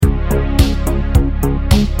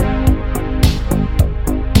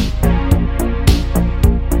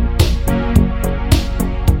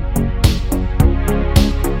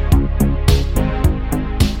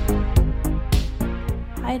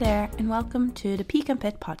welcome to the Peak and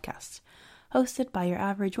Pit podcast, hosted by your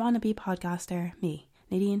average wannabe podcaster, me,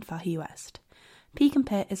 Nadine Fahy West. Peak and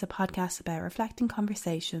Pit is a podcast about reflecting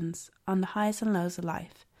conversations on the highs and lows of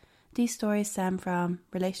life. These stories stem from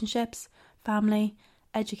relationships, family,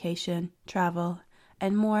 education, travel,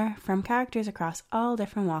 and more from characters across all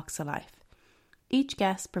different walks of life. Each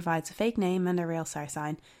guest provides a fake name and a real star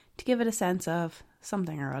sign to give it a sense of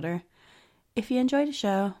something or other. If you enjoy the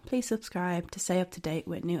show, please subscribe to stay up to date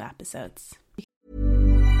with new episodes.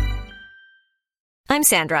 I'm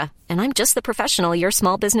Sandra, and I'm just the professional your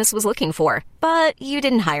small business was looking for. But you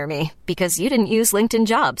didn't hire me because you didn't use LinkedIn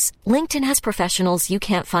Jobs. LinkedIn has professionals you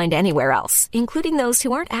can't find anywhere else, including those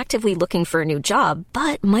who aren't actively looking for a new job,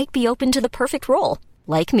 but might be open to the perfect role,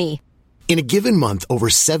 like me. In a given month, over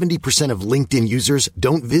 70% of LinkedIn users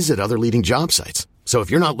don't visit other leading job sites. So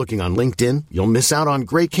if you're not looking on LinkedIn, you'll miss out on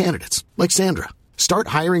great candidates like Sandra. Start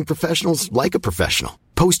hiring professionals like a professional.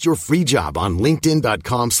 Post your free job on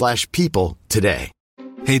linkedin.com/people today.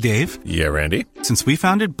 Hey, Dave. Yeah, Randy. Since we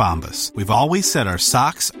founded Bombas, we've always said our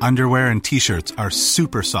socks, underwear, and T-shirts are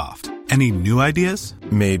super soft. Any new ideas?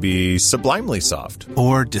 Maybe sublimely soft.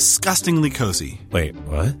 Or disgustingly cozy. Wait,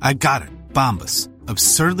 what? I got it. Bombas.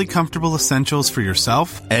 Absurdly comfortable essentials for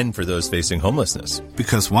yourself and for those facing homelessness.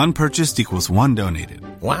 Because one purchased equals one donated.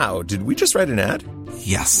 Wow, did we just write an ad?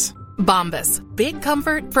 Yes. Bombas. Big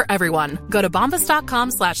comfort for everyone. Go to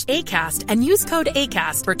bombas.com/ACAST and use code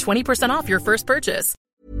ACAST for 20% off your first purchase.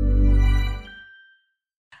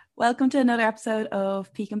 Welcome to another episode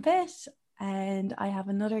of Peak and Pit, and I have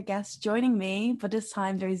another guest joining me, but this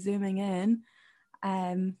time they're zooming in.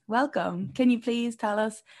 Welcome. Can you please tell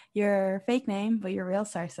us your fake name but your real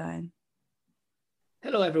star sign?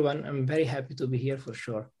 Hello, everyone. I'm very happy to be here for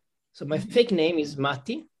sure. So my fake name is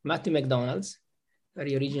Marty McDonalds,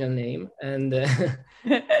 very original name, and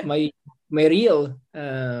my real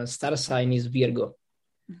star sign is Virgo.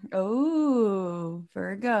 Oh,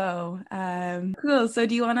 Virgo. Cool. So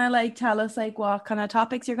do you want to tell us what kind of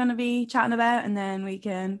topics you're going to be chatting about, and then we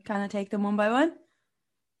can kind of take them one by one?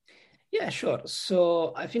 Yeah, sure.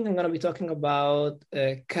 So I think I'm going to be talking about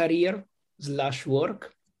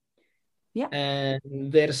career/work. Yeah.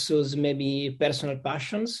 And versus maybe personal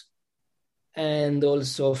passions and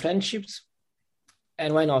also friendships.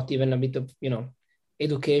 And why not even a bit of,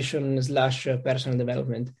 education/personal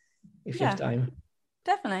development if you have time.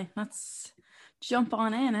 Definitely. Let's jump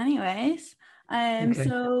on in anyways. Okay.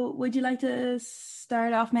 So would you like to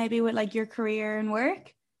start off maybe with your career and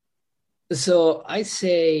work? So I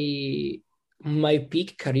say my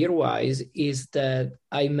peak career-wise is that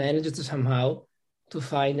I managed to somehow to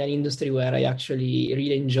find an industry where I actually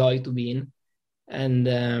really enjoy to be in. And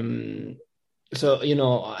I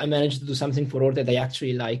managed to do something for work that I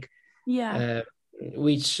actually like. Yeah.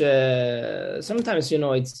 Which sometimes,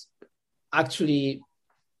 it's actually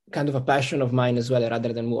kind of a passion of mine as well,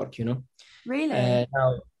 rather than work, Really?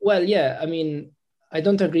 I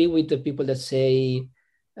don't agree with the people that say,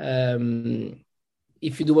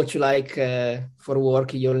 if you do what you like for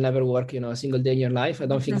work, you'll never work, a single day in your life. I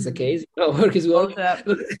don't think it's the case. Work is work.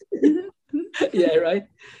 Yeah, right.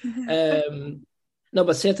 No,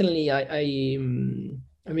 but certainly I'm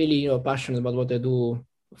really, passionate about what I do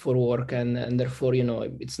for work, and therefore,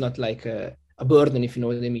 it's not like a burden, if you know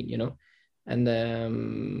what I mean, And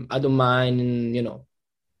I don't mind,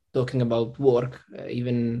 talking about work,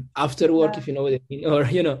 even after work, if you know what I mean, or,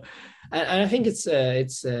 and I think it's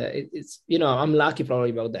I'm lucky probably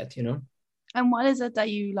about that, And what is it that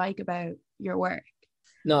you like about your work?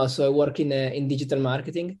 No, so I work in digital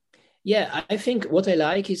marketing. Yeah, I think what I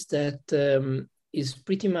like is that is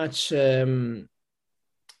pretty much at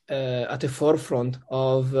the forefront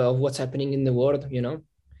of what's happening in the world,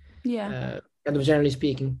 Yeah. Kind of generally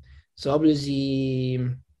speaking. So obviously,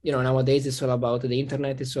 nowadays it's all about the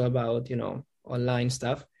internet. It's all about, online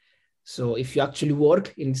stuff. So if you actually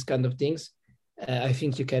work in this kind of things, I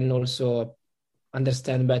think you can also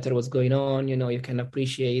understand better what's going on. You can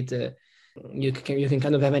appreciate, you can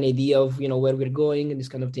kind of have an idea of, where we're going and these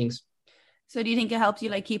kind of things. So do you think it helps you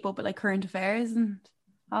keep up with current affairs and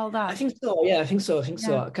all that? I think so. Yeah, I think so.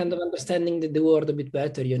 Kind of understanding the world a bit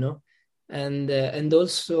better, and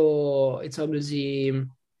also it's obviously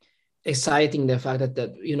exciting the fact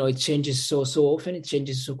that it changes so often, it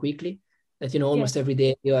changes so quickly that almost every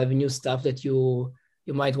day you have new stuff that you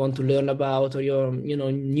might want to learn about, or your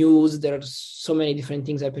news. There are so many different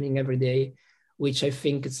things happening every day, which I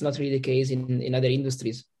think it's not really the case in other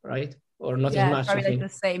industries, right? Or not as much. Probably the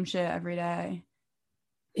same shit every day.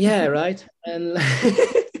 Yeah, right. And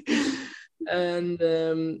and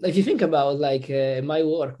if you think about my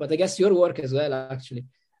work, but I guess your work as well actually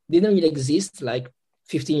didn't really exist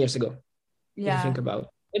 15 years ago. if you think about it.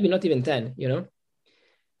 Maybe not even 10,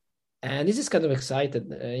 And this is kind of exciting.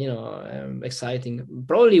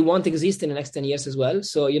 Probably won't exist in the next 10 years as well.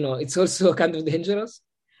 So, it's also kind of dangerous.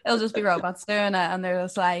 It'll just be robots doing it, and they're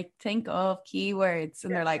just like, think of keywords,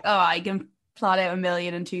 and they're like, oh, I can plot out 1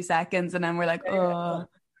 million in 2 seconds, and then we're like, oh.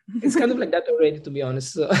 It's kind of like that already, to be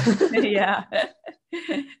honest. So. Yeah.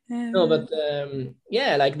 No, but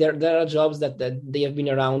like there are jobs that they have been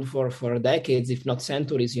around for decades, if not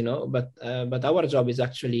centuries, But our job is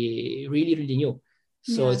actually really, really new.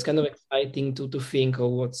 So it's kind of exciting to think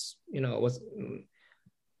of what's going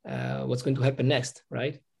to happen next,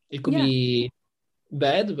 right? It could be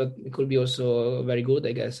bad, but it could be also very good,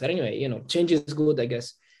 I guess. Anyway, change is good, I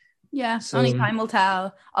guess. Yeah, so, only time will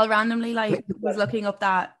tell. I'll randomly was looking up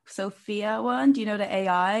that Sophia one. Do you know the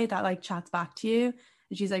AI that chats back to you?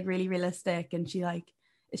 And she's really realistic, and she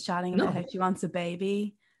is chatting about how she wants a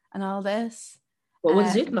baby and all this. Well, what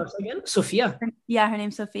is it? Not again? Sophia. Her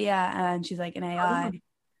name's Sophia, and she's an AI.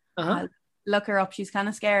 Look her up. She's kind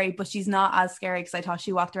of scary, but she's not as scary, because I thought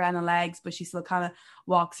she walked around on legs, but she still kind of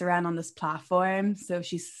walks around on this platform. So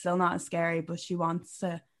she's still not as scary, but she wants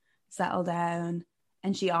to settle down.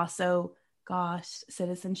 And she also got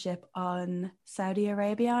citizenship on Saudi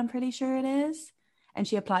Arabia, I'm pretty sure it is. And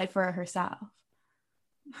she applied for it herself.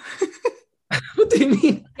 What do you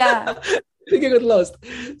mean? Yeah. I think I got lost.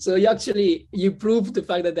 So you proved the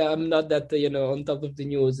fact that I'm not that, on top of the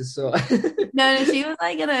news. So No, she was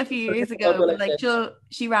a few years ago. But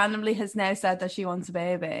she randomly has now said that she wants a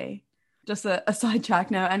baby. Just a sidetrack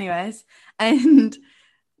now, anyways. And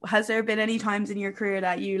has there been any times in your career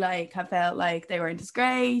that you have felt like they weren't as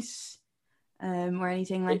great, or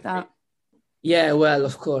anything like that? Yeah, well,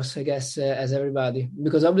 of course, I guess as everybody,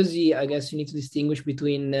 because obviously, I guess you need to distinguish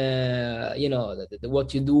between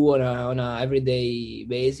what you do on a everyday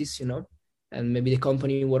basis, and maybe the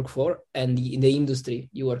company you work for and the industry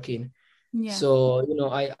you work in. Yeah. So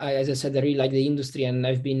I as I said, I really like the industry, and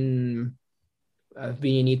I've been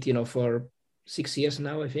in it, for 6 years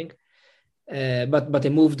now, I think. But I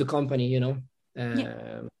moved the company,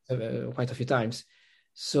 quite a few times.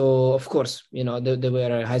 So of course, there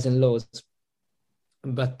were highs and lows,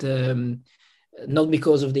 but not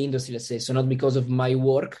because of the industry, let's say. So not because of my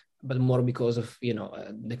work, but more because of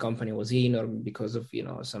the company was in, or because of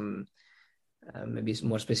some maybe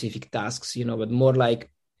more specific tasks, but more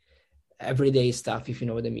like everyday stuff, if you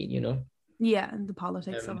know what I mean, Yeah, and the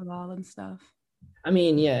politics of it all and stuff. I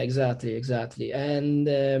mean, yeah, exactly. And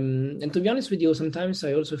to be honest with you, sometimes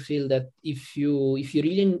I also feel that if you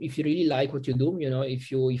really like what you do,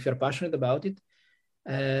 if you're passionate about it,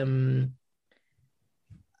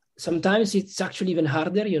 sometimes it's actually even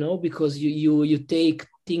harder, because you take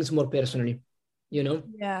things more personally,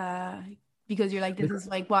 Yeah, because you're this is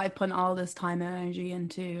what I put all this time and energy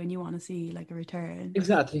into, and you want to see a return.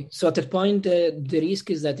 Exactly. So at that point, the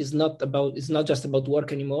risk is that it's not just about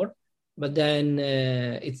work anymore. But then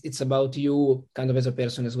it's about you kind of as a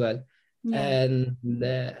person as well. Yeah. And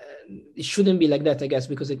it shouldn't be like that, I guess,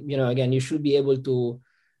 because, again, you should be able to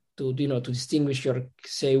distinguish your,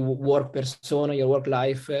 say, work persona, your work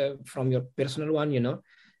life from your personal one,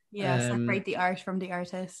 Yeah, separate the art from the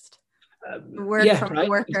artist. The work from the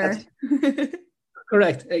worker. Exactly.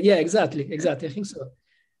 Correct. Yeah, exactly. I think so.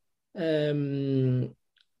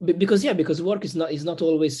 Because work is not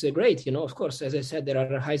always great, of course. As I said, there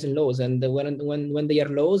are highs and lows, and when they are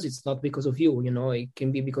lows, it's not because of you, it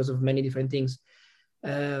can be because of many different things.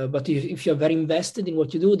 But if you're very invested in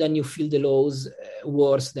what you do, then you feel the lows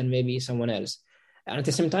worse than maybe someone else. And at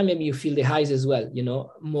the same time, maybe you feel the highs as well,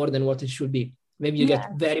 more than what it should be. Maybe you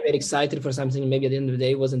get very, very excited for something, maybe at the end of the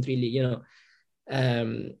day it wasn't really,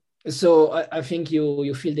 so I think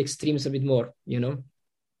you feel the extremes a bit more,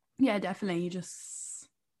 Yeah, definitely.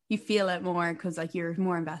 You feel it more because you're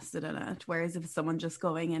more invested in it. Whereas if it's someone just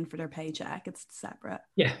going in for their paycheck, it's separate.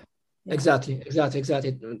 Yeah. Exactly.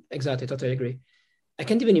 Totally agree. I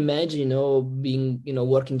can't even imagine, being,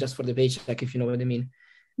 working just for the paycheck, if you know what I mean,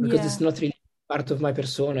 because it's not really part of my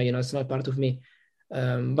persona, it's not part of me.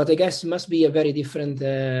 But I guess it must be a very different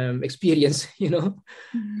experience,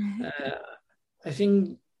 I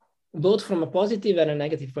think both from a positive and a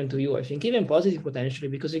negative point of view. I think even positive potentially,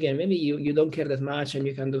 because again, maybe you don't care that much, and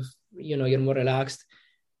you kind of, you're more relaxed.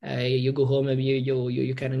 You go home, maybe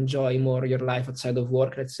you can enjoy more your life outside of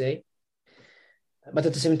work, let's say. But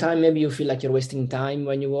at the same time, maybe you feel like you're wasting time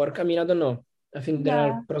when you work. I mean, I don't know. I think there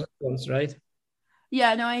are pros and cons, right?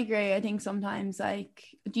 Yeah, no, I agree. I think sometimes,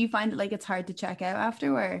 do you find it it's hard to check out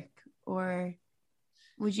after work, or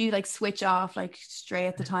would you switch off straight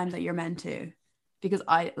at the time that you're meant to? Because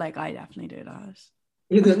I definitely do that.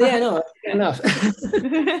 You do? Yeah, no, fair enough.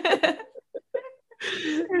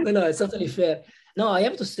 No, it's totally fair. No, I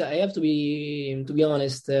have to say, I have to be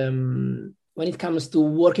honest. When it comes to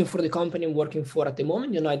working for the company I'm working for at the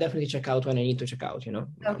moment, I definitely check out when I need to check out.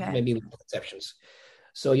 Okay. Maybe with exceptions.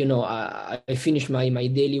 So I finish my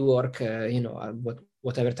daily work.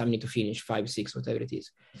 Whatever time I need to finish, 5, 6, whatever it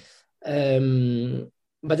is.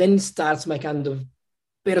 But then it starts my kind of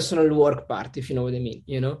personal work part, if you know what I mean.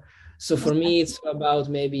 So for me, it's about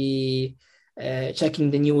maybe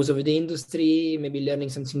checking the news of the industry, maybe learning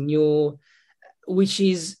something new, which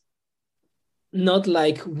is not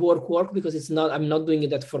like work because I'm not doing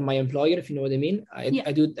that for my employer, if you know what I mean.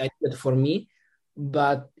 I do that for me,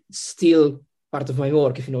 but still part of my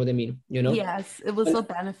work, if you know what I mean. Yes, it will still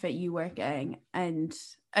benefit you working, and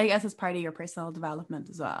I guess it's part of your personal development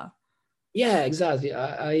as well. Yeah, exactly.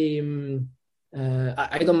 I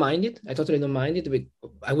don't mind it. I totally don't mind it. But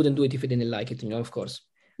I wouldn't do it if I didn't like it, of course.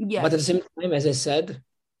 Yeah. But at the same time, as I said,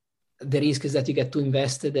 the risk is that you get too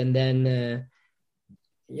invested, and then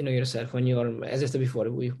yourself, when you're, as I said before,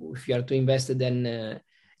 if you are too invested, then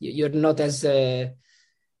you're not as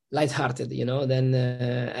lighthearted, then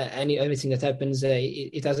everything that happens,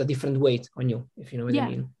 it has a different weight on you, if you know what I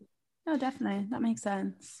mean. No, definitely. That makes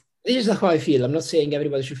sense. This is how I feel. I'm not saying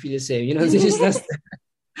everybody should feel the same. This is just...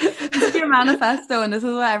 This is your manifesto, and this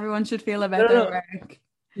is what everyone should feel about their work.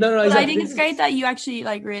 No, but exactly. I think it's great that you actually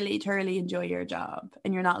really thoroughly enjoy your job,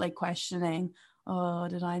 and you're not questioning, oh,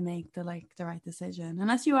 did I make the right decision?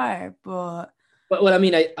 Unless you are, but well, I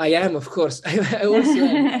mean, I am, of course. I also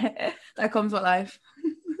am. That comes with life.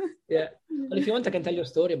 Yeah. But if you want, I can tell you a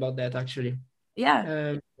story about that, actually.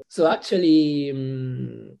 Yeah. So actually,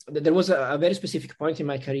 there was a very specific point in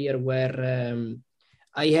my career where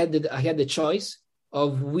I had the choice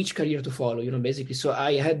of which career to follow, basically. So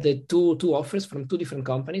I had the two offers from two different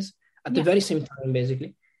companies at the very same time,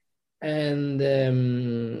 basically. And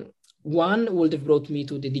one would have brought me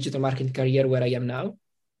to the digital marketing career where I am now.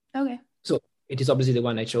 Okay. So it is obviously the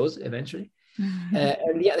one I chose eventually.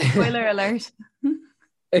 And the other... Spoiler alert.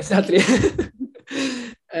 Exactly.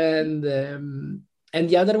 And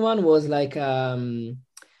the other one was like a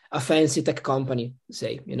fancy tech company,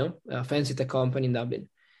 say, a fancy tech company in Dublin.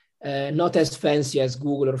 Not as fancy as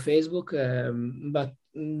Google or Facebook, but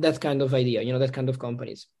that kind of idea, that kind of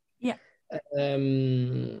companies. Yeah.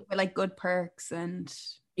 With good perks and...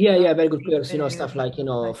 Yeah, very good perks, stuff like,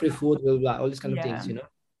 free food, blah, blah, all these kind of things,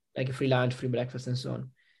 like a free lunch, free breakfast, and so on.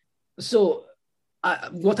 So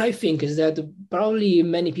what I think is that probably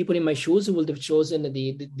many people in my shoes would have chosen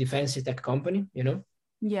the fancy tech company,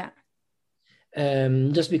 Yeah.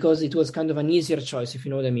 Just because it was kind of an easier choice, if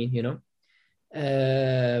you know what I mean,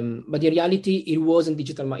 But in reality, it wasn't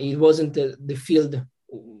digital. It wasn't the field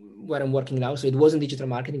where I'm working now. So it wasn't digital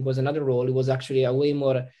marketing. It was another role. It was actually a way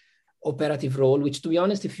more operative role, which, to be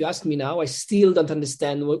honest, if you ask me now, I still don't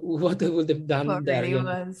understand what I would have done what there. Really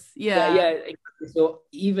was. Yeah. Yeah. So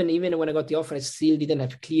even when I got the offer, I still didn't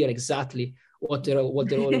have clear exactly what the role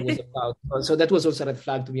was about. So that was also a red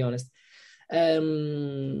flag, to be honest.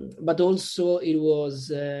 But also it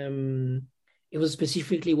was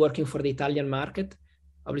specifically working for the Italian market.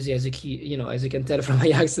 Obviously, as you can tell from my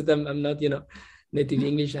accent, I'm not, native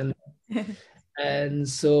English, and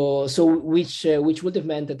so which would have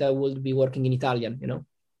meant that I would be working in Italian,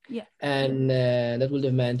 Yeah. And that would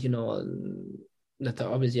have meant, that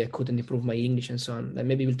obviously I couldn't improve my English and so on. And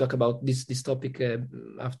maybe we'll talk about this topic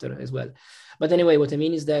after as well. But anyway, what I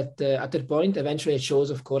mean is that at that point, eventually I chose,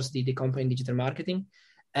 of course, the company in digital marketing,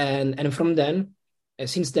 and from then.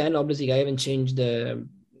 Since then, obviously, I haven't changed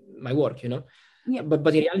my work, Yeah.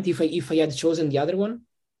 But in reality, if I had chosen the other one,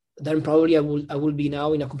 then probably I would be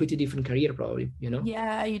now in a completely different career, probably,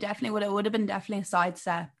 Yeah, you definitely would. It would have been definitely a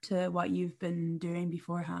sidestep to what you've been doing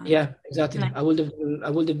beforehand. Yeah, exactly. I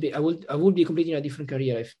would be completely in a different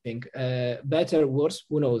career, I think. Better, worse,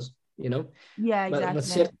 who knows, Yeah, exactly. But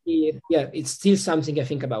certainly, yeah, it's still something I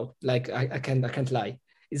think about. Like I can't lie.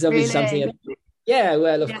 It's obviously something. Yeah,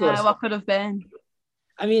 well, of course. What could have been?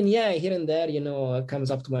 I mean, yeah, here and there, it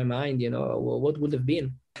comes up to my mind, what would have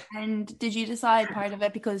been. And did you decide part of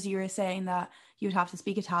it because you were saying that you would have to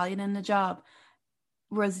speak Italian in the job?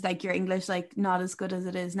 Was your English not as good as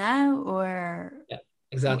it is now, or? Yeah,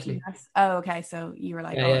 exactly. Oh, okay. So you were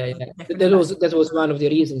like, yeah. That was one of the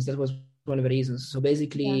reasons. So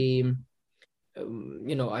basically,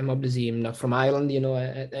 I'm obviously not from Ireland,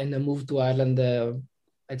 and I moved to Ireland,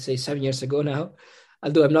 I'd say 7 years ago now.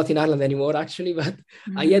 Although I'm not in Ireland anymore, actually, but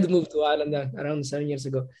I had moved to Ireland around 7 years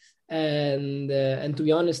ago. And to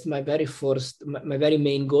be honest, my very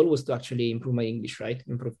main goal was to actually improve my English, right?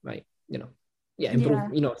 Improve my,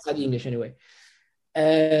 study English anyway.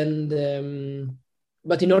 And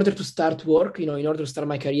But in order to start work, in order to start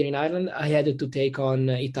my career in Ireland, I had to take on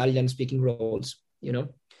Italian speaking roles.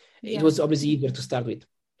 It was obviously easier to start with.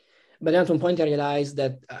 But then at one point I realized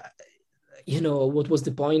that, what was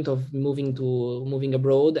the point of moving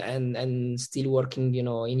abroad and still working,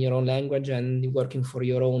 in your own language and working for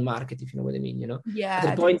your own market, if you know what I mean, Yeah, at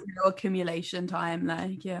that point, there's no accumulation time,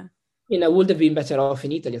 like, yeah. I would have been better off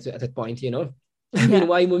in Italy at that point, I mean,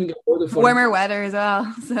 why moving abroad for warmer weather as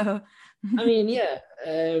well? So I mean, yeah.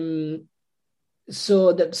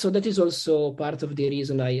 So that is also part of the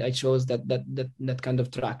reason I chose that kind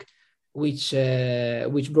of track, which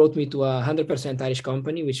brought me to 100% Irish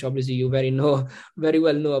company, which obviously you very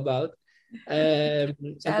well know about. And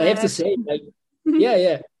I have to say, like,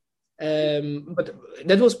 yeah. But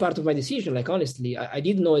that was part of my decision. Like, honestly, I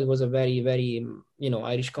did know it was a very, very,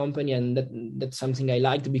 Irish company, and that's something I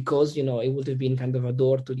liked because, it would have been kind of a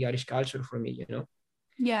door to the Irish culture for me,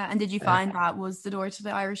 Yeah, and did you find that was the door to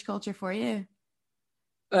the Irish culture for you?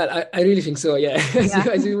 Well, I really think so, yeah.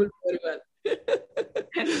 As you will very well.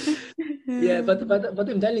 Yeah, but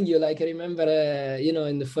I'm telling you, like, I remember,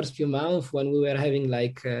 in the first few months when we were having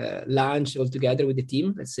like lunch all together with the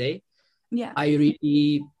team, let's say, yeah,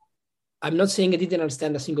 I'm not saying I didn't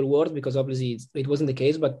understand a single word because obviously it wasn't the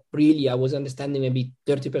case, but really I was understanding maybe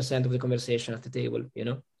 30% of the conversation at the table,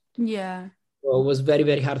 Yeah. So it was very,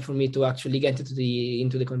 very hard for me to actually get into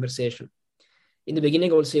the conversation. In the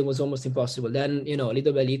beginning, I would say it was almost impossible. Then,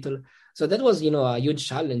 little by little. So that was, a huge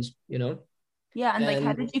challenge, Yeah, and like,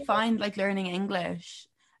 how did you find like learning English?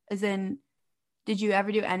 As in, did you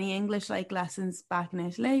ever do any English like lessons back in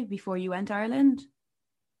Italy before you went to Ireland?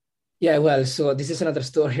 Yeah, well, so this is another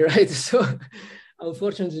story, right? So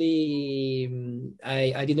unfortunately,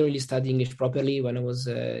 I didn't really study English properly when I was,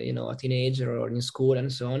 a teenager or in school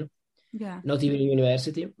and so on. Yeah. Not even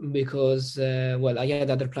university because, I had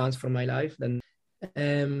other plans for my life. But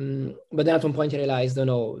then at one point I realized,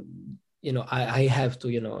 I have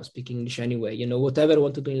to, speak English anyway. Whatever I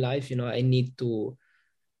want to do in life, I need to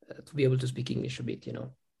be able to speak English a bit,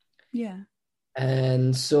 Yeah.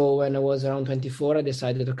 And so when I was around 24, I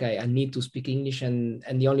decided, okay, I need to speak English, and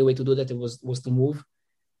the only way to do that was to move.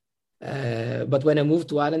 But when I moved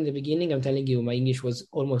to Ireland in the beginning, I'm telling you, my English was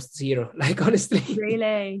almost zero. Like, honestly.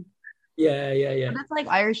 Really? Yeah. But that's like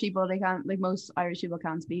Irish people, they can't, like, most Irish people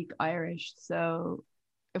can't speak Irish. So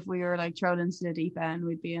if we were like thrown into the deep end,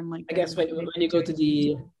 we'd be in like I guess when you go to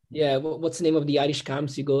what's the name of the Irish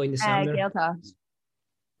camps you go in the summer? Gaeltacht.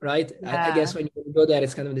 Right? Yeah. I guess when you go there,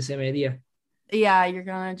 it's kind of the same idea. Yeah, you're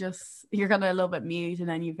gonna a little bit mute, and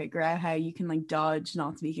then you figure out how you can like dodge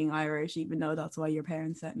not speaking Irish, even though that's why your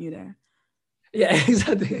parents sent you there. Yeah,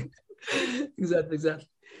 exactly. Exactly.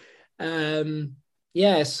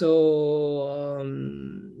 Yeah, so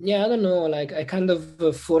I don't know, like I kind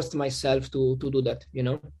of forced myself to do that,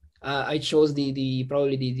 I chose the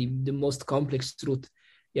probably the most complex route,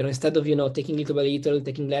 instead of taking little by little,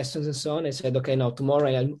 taking lessons and so on. I said, okay, now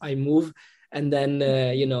tomorrow I move, and then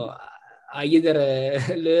I either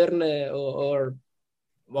learn or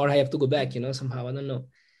I have to go back, somehow. I don't know.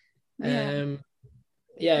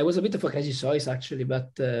 Yeah, it was a bit of a crazy choice actually,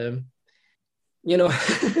 but did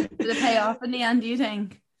it pay off in the end, do you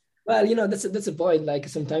think? Well, that's a point. Like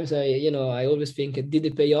sometimes I always think, did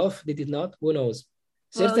it pay off? Did it not? Who knows?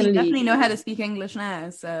 Well, you definitely know how to speak English now,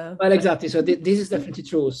 so. Well, exactly. So this is definitely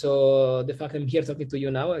true. So the fact I'm here talking to you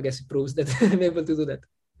now, I guess it proves that I'm able to do that.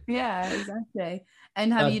 Yeah, exactly.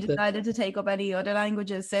 And have you decided to take up any other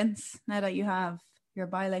languages since, now that you're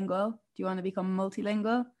bilingual? Do you want to become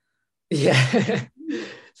multilingual? Yeah.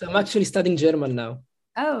 So I'm actually studying German now.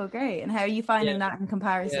 Oh, great. And how are you finding that in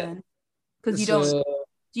comparison? Because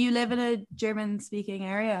do you live in a German-speaking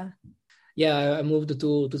area? Yeah, I moved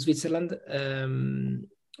to Switzerland,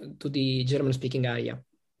 to the German-speaking area.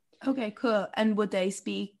 Okay, cool. And would they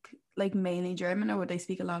speak like mainly German, or would they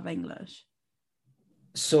speak a lot of English?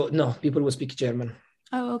 So no, people will speak German.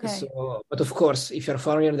 Oh, okay. So, but of course, if you're a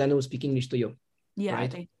foreigner, then they will speak English to you. Yeah,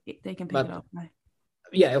 right? they can pick it up. Right?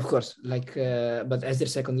 Yeah, of course. Like, but as their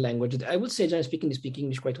second language, I would say German speaking, they speak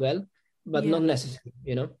English quite well, but not necessarily,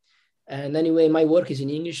 And anyway, my work is in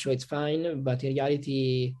English, so it's fine. But in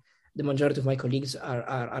reality, the majority of my colleagues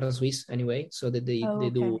are Swiss anyway, so that they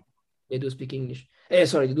do speak English. They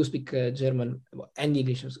do speak German and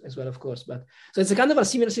English as well, of course. But so it's a kind of a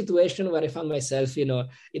similar situation where I found myself, in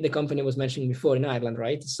the company I was mentioning before in Ireland,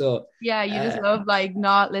 right? So yeah, you just love like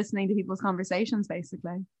not listening to people's conversations,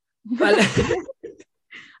 basically. Well,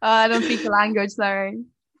 I don't speak the language, sorry.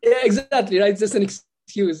 Yeah, exactly, right? It's just an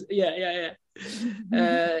excuse. Yeah.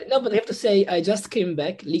 No, but I have to say, I just came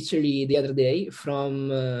back literally the other day from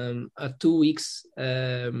a 2 weeks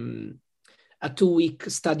a 2-week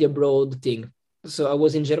study abroad thing. So I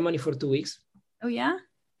was in Germany for 2 weeks. Oh, yeah?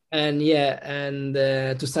 And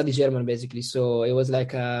to study German, basically. So it was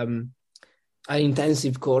like an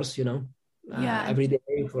intensive course, every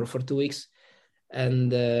day for 2 weeks.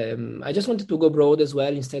 And I just wanted to go abroad as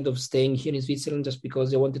well instead of staying here in Switzerland, just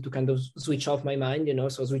because I wanted to kind of switch off my mind,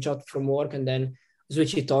 so switch out from work and then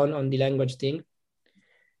switch it on the language thing.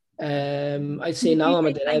 I'd say now I'm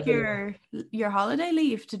at the level. Your holiday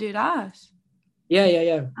leave to do that? Yeah.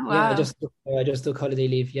 Oh, wow. Yeah, I just took holiday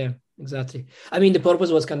leave. Yeah, exactly. I mean, the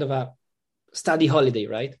purpose was kind of a study holiday,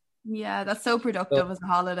 right? Yeah, that's so productive as a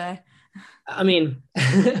holiday. I mean,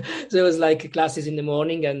 so it was like classes in the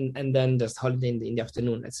morning and then just holiday in the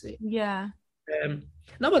afternoon, let's say. Yeah.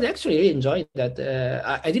 No, but I actually really enjoyed that.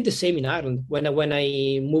 I did the same in Ireland when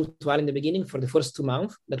I moved to Ireland in the beginning for the first 2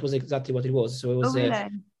 months. That was exactly what it was. So it was. Oh, really?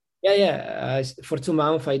 Yeah. For 2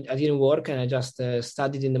 months, I didn't work and I just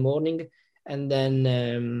studied in the morning and then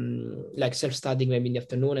like self-studying maybe in the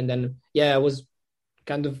afternoon. And then, I was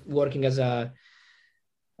kind of working as a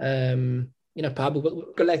in a pub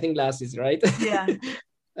collecting glasses, right? Yeah.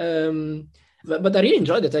 But I really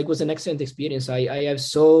enjoyed it. Like, it was an excellent experience. I have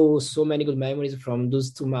so many good memories from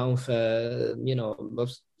those 2 months,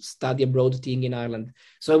 of study abroad thing in Ireland.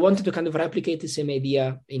 So I wanted to kind of replicate the same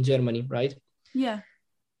idea in Germany, right? Yeah.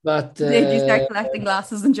 But did you start collecting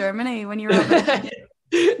glasses in Germany when you were over there?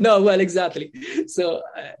 No, well, exactly. So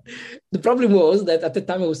the problem was that at the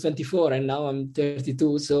time I was 24 and now I'm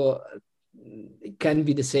 32. So it can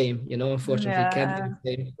be the same, unfortunately. It can't be the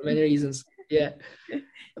same for many reasons. Yeah.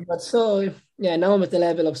 But so, now I'm at the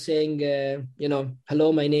level of saying,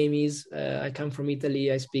 hello, my name is, I come from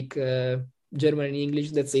Italy. I speak German and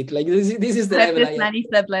English. That's it. Like, this is the level. There's many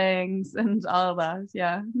siblings and all that.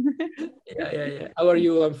 Yeah. Yeah. How are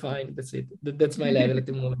you? I'm fine. That's it. That's my level at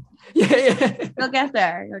the moment. Yeah. You'll get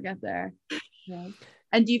there. Yeah.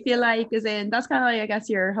 And do you feel like, that's kind of like, I guess,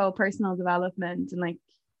 your whole personal development, and like,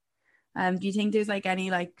 do you think there's like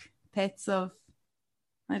any like pits of,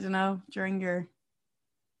 I don't know, during your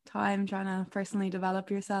time trying to personally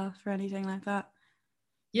develop yourself or anything like that?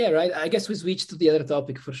 Yeah, right. I guess we switched to the other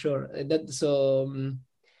topic for sure. So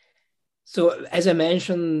as I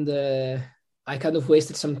mentioned, I kind of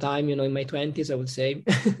wasted some time, in my 20s, I would say.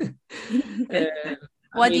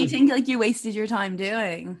 What do you think like you wasted your time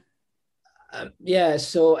doing?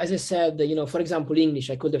 So as I said, for example, English,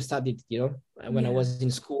 I could have studied, when I was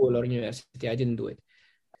in school or university. I didn't do it.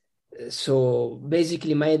 So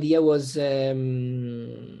basically my idea was that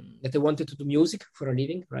I wanted to do music for a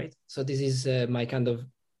living, right? So this is my kind of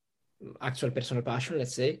actual personal passion,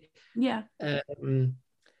 let's say. Yeah.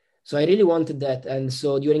 So I really wanted that. And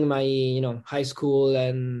so during my, high school,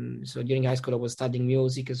 I was studying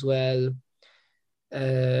music as well.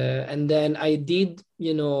 And then I did,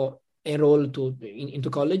 enroll into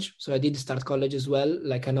college. So I did start college as well,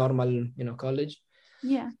 like a normal, college.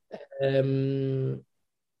 Yeah.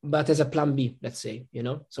 But as a plan B, let's say,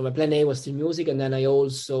 So my plan A was still music, and then I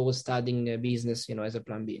also was studying business, as a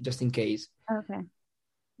plan B, just in case. Okay.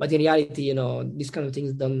 But in reality, these kind of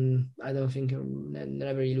things I don't think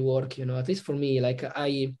never really work, at least for me. Like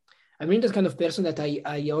I'm really that kind of person that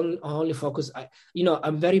I only focus,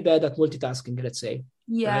 I'm very bad at multitasking, let's say.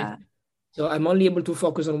 Yeah. Right? So I'm only able to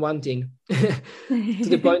focus on one thing to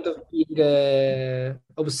the point of being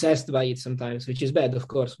obsessed by it sometimes, which is bad, of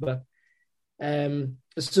course. But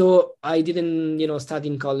so I didn't, study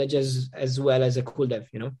in college as well as I could have,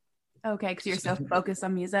 Okay, because you're so focused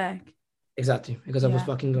on music. Exactly, because I was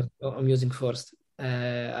focusing on music first.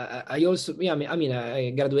 I also,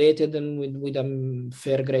 I graduated and with a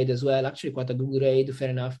fair grade as well. Actually, quite a good grade, fair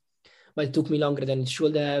enough. But it took me longer than it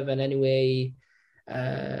should have. And anyway,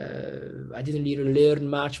 I didn't really learn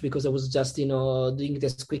much because I was just, doing it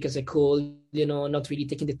as quick as I could, not really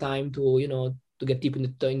taking the time to, to get deep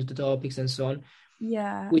into the topics and so on.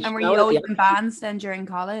 Yeah. And were you always in bands then during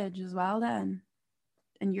college as well then?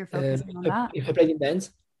 And you're focusing on that? If I played in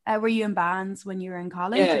bands? Were you in bands when you were in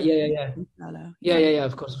college? Yeah.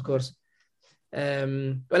 Of course.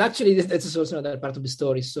 Well, actually, that's also another part of the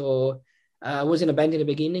story. So I was in a band in the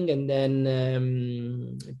beginning, and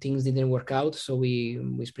then things didn't work out, so we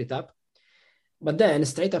split up. But then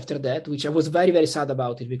straight after that, which I was very, very sad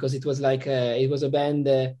about it, because it was like it was a band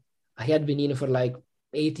I had been in for like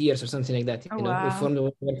 8 years or something like that. Wow. We formed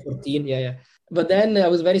when we were 14. Yeah. But then I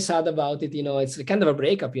was very sad about it. It's kind of a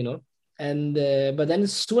breakup. And but then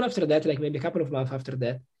soon after that, like maybe a couple of months after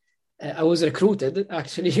that, I was recruited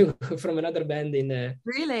actually from another band in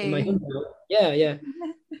really in my hometown. Yeah.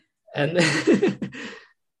 And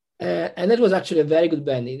and that was actually a very good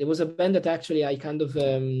band. It was a band that actually I kind of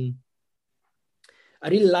I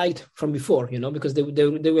really liked from before, because they were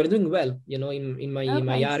doing well, in my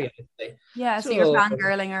area. Let's say. Yeah, so you're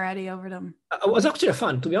fangirling already over them. It was actually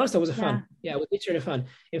fun. To be honest, it was fun. Yeah, it was literally fun.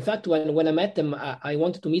 In fact, when I met them, I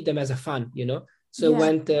wanted to meet them as a fan, So I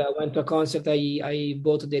went to a concert. I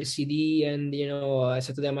bought their CD, and I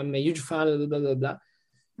said to them, I'm a huge fan. Blah blah blah.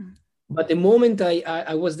 But the moment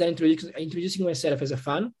I was there introducing myself as a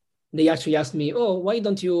fan, they actually asked me, "Oh, why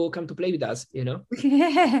don't you come to play with us?"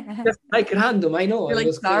 Just like random. I know. You're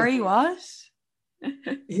like, sorry, what?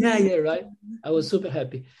 Yeah, right. I was super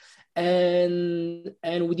happy, and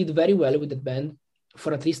we did very well with that band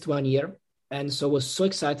for at least 1 year, and so I was so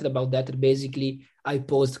excited about that basically I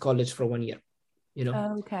paused college for 1 year.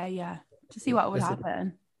 Okay, yeah, to see what would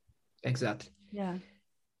happen. Exactly. Yeah.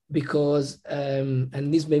 Because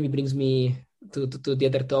and this maybe brings me to the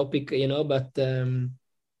other topic, but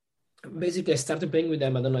basically I started playing with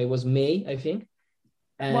them. I don't know, it was May, I think.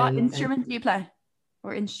 What instrument do you play?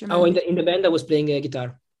 Or instrument? Oh, in the band I was playing a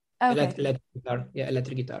guitar. Okay. Electric guitar. Yeah,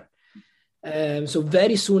 electric guitar. So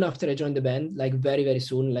very soon after I joined the band, like very, very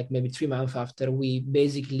soon, like maybe 3 months after, we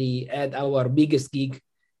basically had our biggest gig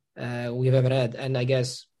we've ever had. And I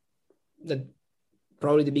guess that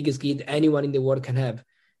probably the biggest gig anyone in the world can have.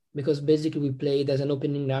 Because basically we played as an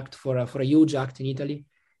opening act for a huge act in Italy.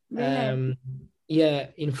 Really?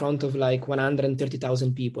 In front of like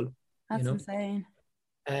 130,000 people. That's insane.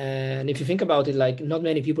 And if you think about it, like not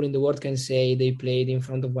many people in the world can say they played in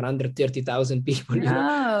front of 130,000 people.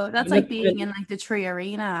 No, that's like being in like the Tree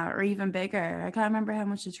Arena or even bigger. I can't remember how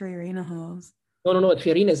much the Tree Arena holds. No,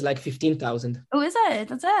 Tree Arena is like 15,000. Oh, is it?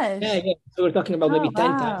 That's it? Yeah. So we're talking about maybe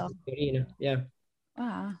 10,000 Arena. Yeah.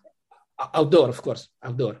 Wow. Outdoor, of course.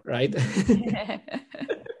 Outdoor, right?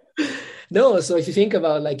 No, so if you think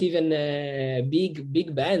about like even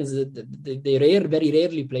big bands, they very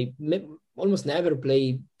rarely play, almost never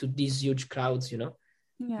play to these huge crowds,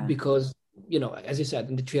 Yeah. Because, as you said,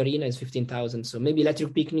 the Tree Arena is 15,000. So maybe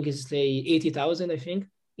Electric Picnic is say 80,000, I think,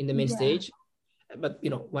 in the main stage. But,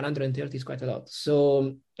 130 is quite a lot.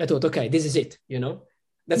 So I thought, okay, this is it,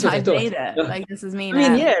 That's what I thought. Made it. Like, this is me I now.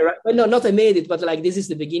 mean, yeah, right. Well, no, not I made it, but like this is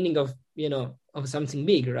the beginning of, of something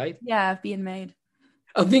big, right? Yeah, of being made.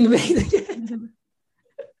 Of being made.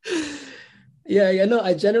 Yeah, no,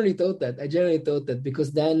 I generally thought that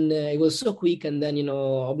because then it was so quick, and then,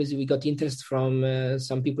 obviously we got interest from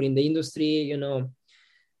some people in the industry,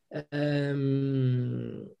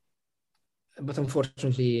 but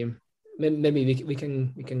unfortunately, maybe we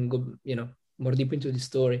can go, more deep into the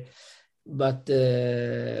story. But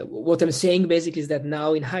what I'm saying basically is that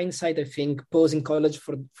now in hindsight, I think pausing college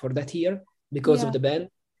for that year because of the band.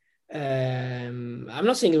 I'm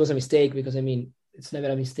not saying it was a mistake, because I mean, it's never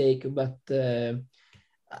a mistake, but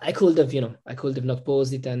I could have not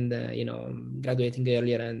paused it and, graduating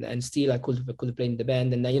earlier and still I could have played in the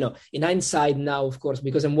band. And, in hindsight now, of course,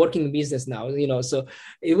 because I'm working in business now, so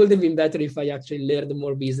it would have been better if I actually learned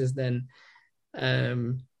more business than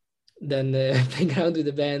playing around with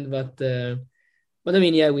the band. But I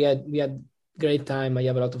mean, yeah, we had great time. I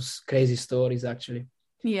have a lot of crazy stories, actually.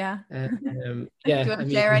 Yeah. Yeah. Do you want to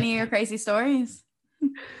share any of your crazy stories?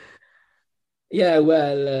 Yeah,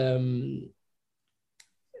 well,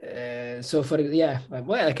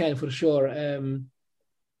 I can for sure.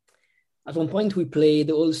 At one point we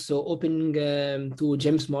played also opening to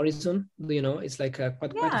James Morrison. It's like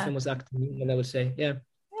quite a famous actor, I would say. Yeah.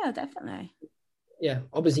 Yeah, definitely. Yeah,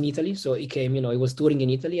 obviously in Italy. So he came, he was touring in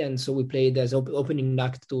Italy, and so we played as opening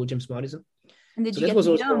act to James Morrison. And did you get to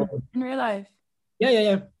meet him in real life?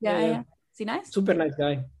 Yeah. Is he nice? Super nice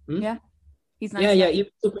guy. Yeah, he's nice. Yeah,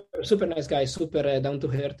 he's super nice guy, super down to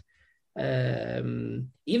earth.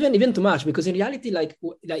 Even too much, because in reality, like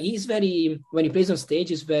he's very, when he plays on stage,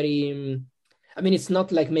 he's very. I mean, it's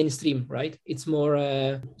not like mainstream, right? It's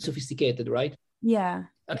more sophisticated, right? Yeah.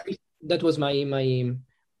 At least that was my.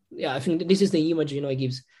 Yeah, I think this is the image he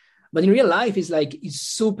gives. But in real life, he's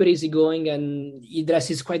super easygoing, and he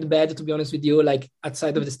dresses quite bad, to be honest with you, like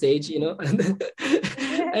outside of the stage,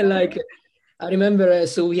 and like I remember,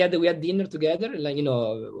 so we had dinner together, like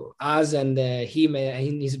us and him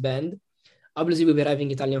and his band. Obviously, we were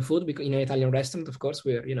having Italian food because in an Italian restaurant, of course,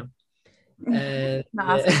 we're and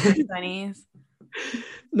not Chinese.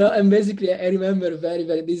 No, and basically, I remember very,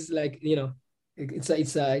 very. This is like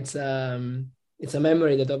it's a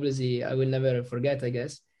memory that obviously I will never forget, I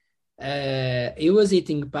guess. He was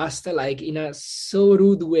eating pasta like in a so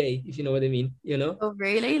rude way, if you know what I mean, Oh,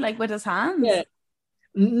 really? Like with his hands? Yeah.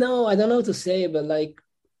 No, I don't know what to say, but like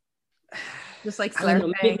just like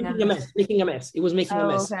slurping, making a mess. He was making a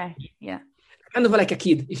mess. Okay. Yeah. kind of like a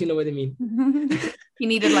kid, if you know what I mean. He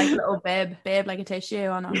needed like a little bib like a tissue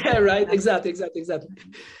on him. Yeah, right. Exactly.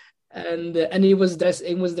 And he was dressed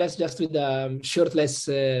just with shirtless.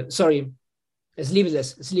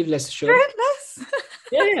 Sleeveless shirt. Shirtless.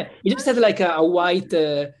 Yeah. He just had like a white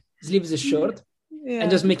sleeveless shirt. Yeah.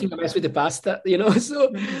 And just making a mess with the pasta,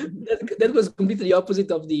 So that was completely the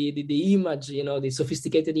opposite of the image, the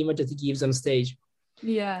sophisticated image that he gives on stage.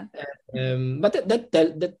 Yeah. But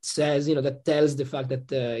that says, that tells the fact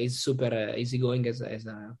that he's super easygoing as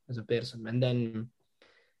a person. And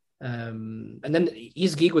then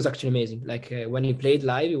his gig was actually amazing. Like when he played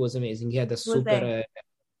live, it was amazing. He had a super,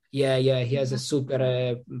 he has a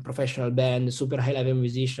super professional band, super high level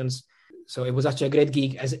musicians. So it was actually a great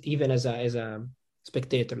gig even as a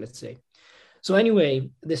spectator, let's say. So anyway,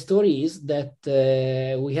 the story is that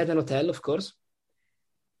we had an hotel, of course.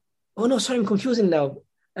 Oh no, sorry, I'm confusing now.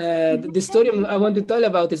 The story I want to tell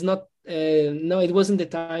about is not. No, it wasn't the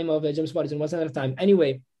time of James Morrison. It was another time.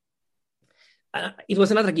 Anyway, it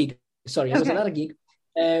was another gig. Sorry, it was another gig.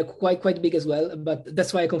 Quite big as well, but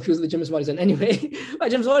that's why I confused with James Morrison. Anyway,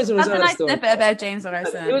 James Morrison was another story. That's a nice snippet about James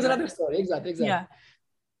Morrison. It was another story, exactly. Yeah.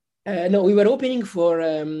 No, we were opening for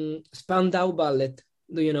Spandau Ballet.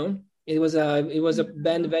 Do you know? It was a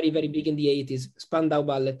band very, very big in the 80s, Spandau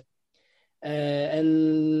Ballet.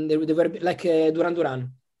 And they were like Duran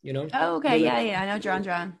Duran, Oh, okay. I know Duran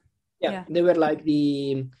Duran. Yeah, they were like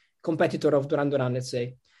the competitor of Duran Duran, let's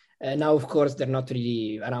say. Now, of course, they're not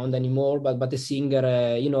really around anymore, but the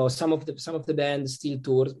singer, some of the band still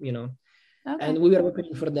tours, Okay. And we were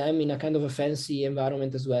opening for them in a kind of a fancy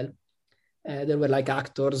environment as well. There were like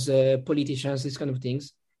actors, politicians, these kind of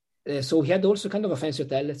things. So we had also kind of a fancy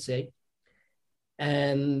hotel, let's say.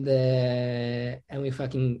 And we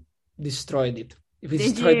fucking destroyed it.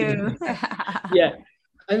 Did you? Yeah.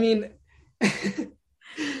 I mean...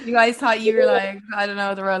 You guys thought you were like, I don't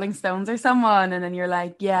know, the Rolling Stones or someone, and then you're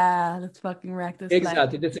like, yeah, let's fucking wreck this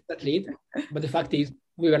Exactly, that's exactly it. But the fact is,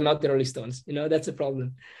 we were not the Rolling Stones. That's a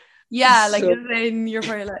problem. Yeah, like you're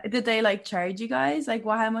probably like, did they like charge you guys? Like,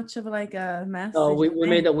 how much of like a mess? Oh, we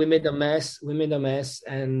made a mess. We made a mess,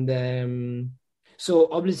 and so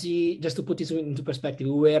obviously, just to put this into perspective,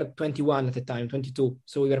 we were 21 at the time, 22,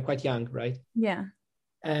 so we were quite young, right? Yeah.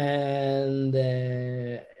 And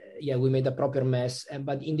we made a proper mess.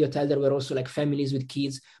 But in the hotel, there were also like families with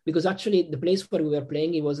kids, because actually the place where we were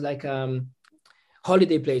playing, it was like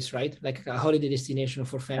holiday place, right? Like a holiday destination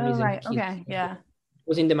for families and kids. Okay, yeah. It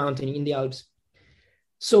was in the mountain, in the Alps.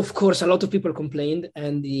 So of course, a lot of people complained,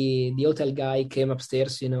 and the hotel guy came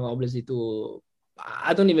upstairs, obviously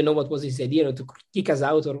I don't even know what was his idea, to kick us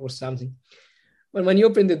out or something. But when he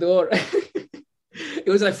opened the door, it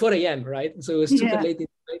was like 4 a.m., right? So it was super late in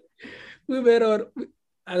the night. We were all,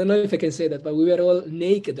 I don't know if I can say that, but we were all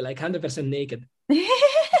naked, like 100% naked.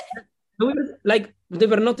 Like there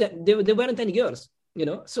weren't any girls,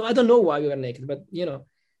 So I don't know why we were naked, but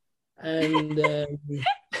and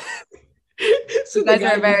so you guys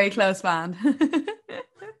are a very close band.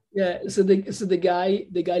 Yeah, so the guy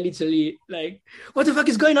literally like, what the fuck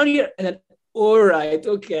is going on here? And then, all right,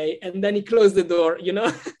 okay, and then he closed the door.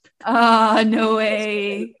 Oh, no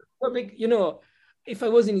way. If I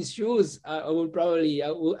was in his shoes, I would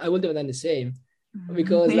have done the same,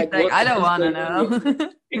 because like I don't want to know.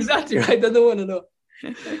 Exactly right. I don't want to know.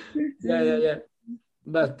 Yeah.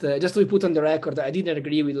 But just to be put on the record, I didn't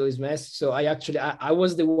agree with all this mess. So I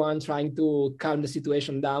was the one trying to calm the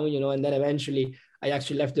situation down, and then eventually I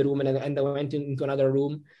actually left the room and I went into another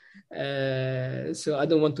room. So I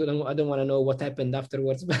don't want to know what happened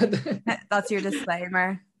afterwards. But that's your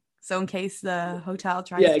disclaimer. So in case the hotel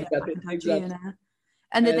tries to exactly. You,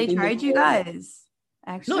 And did they charge you guys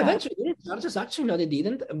extra? No, eventually they didn't charge us. Actually, no, they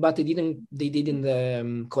didn't. But they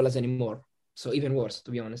didn't call us anymore. So even worse,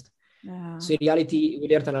 to be honest. Yeah. So in reality, we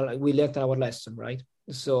learned our lesson, right?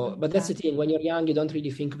 So, but that's the thing. When you're young, you don't really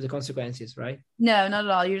think of the consequences, right? No, not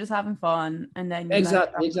at all. You're just having fun, and then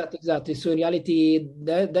exactly. So in reality,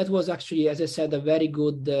 that was actually, as I said, a very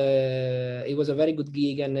good. It was a very good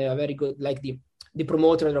gig, and a very good, like the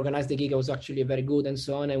promoter that organized the gig was actually very good, and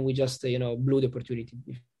so on. And we just blew the opportunity,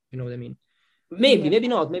 if you know what I mean. Maybe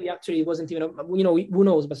not. Maybe actually it wasn't even. Who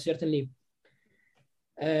knows? But certainly.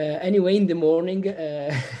 Anyway, in the morning,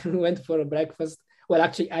 we went for breakfast. Well,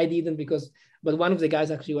 actually, I didn't but one of the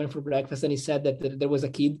guys actually went for breakfast, and he said that there was a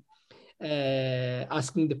kid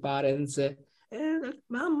asking the parents,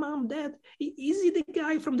 Mom, Dad, is he the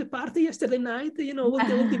guy from the party yesterday night? All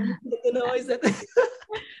the noise that...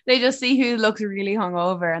 They just see who looks really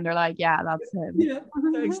hungover, and they're like, yeah, that's him. Yeah,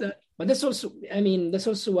 exactly. But that's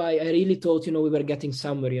also why I really thought, we were getting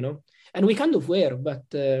somewhere, and we kind of were, but...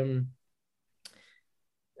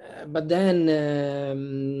 But then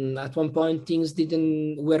at one point things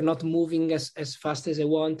were not moving as fast as I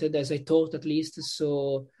wanted, as I thought at least.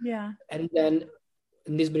 So Yeah. and then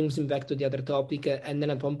and this brings me back to the other topic. And then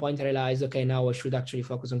at one point I realized, okay, now I should actually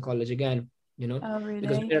focus on college again, Oh,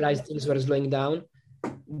 because I really? realized things were slowing down.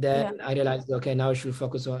 Yeah. Then I realized, okay, now I should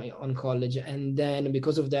focus on college. And then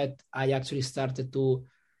because of that, I actually started to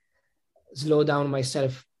slow down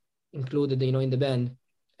myself included, in the band.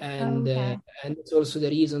 Oh, And okay. and it's also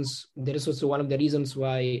there is also one of the reasons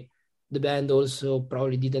why the band also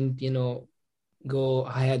probably didn't, go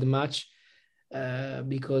ahead much,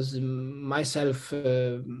 because myself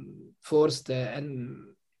forced,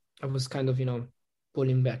 and I was kind of,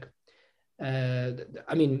 pulling back.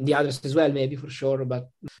 I mean, the others as well, maybe, for sure, but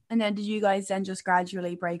And then did you guys then just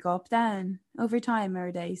gradually break up then over time, or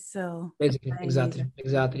are they still basically, playing music?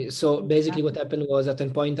 exactly. So Yeah. basically, what happened was at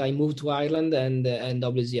one point I moved to Ireland, and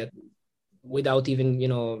obviously, without even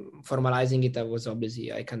formalizing it,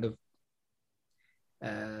 I kind of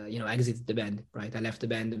exited the band, right? I left the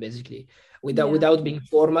band basically Yeah. without being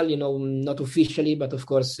formal, not officially, but of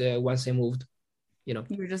course, once I moved,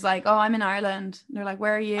 You were just like, oh, I'm in Ireland. And they're like,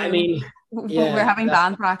 where are I you? mean, We're yeah, having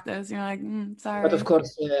band practice. You're like, but of sorry.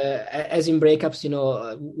 course, as in breakups,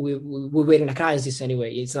 we were in a crisis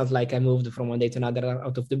anyway. It's not like I moved from one day to another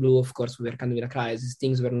out of the blue. Of course, we were kind of in a crisis.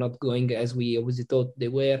 Things were not going as we obviously thought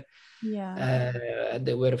they were. Yeah.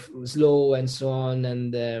 They were slow and so on.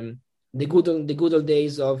 And the good old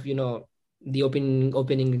days of the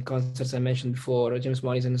opening concerts I mentioned before, James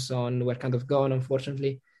Morrison and so on, were kind of gone,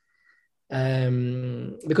 unfortunately.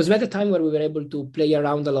 Because we had a time where we were able to play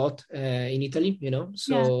around a lot in Italy, Yeah.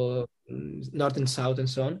 so north and south and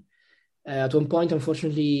so on. At one point,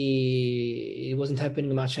 unfortunately, it wasn't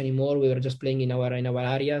happening much anymore. We were just playing in our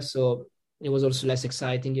area, so it was also less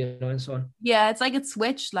exciting, and so on. Yeah, it's like it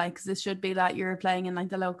switched, like, because it should be that you're playing in like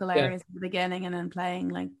the local Yeah, areas at the beginning and then playing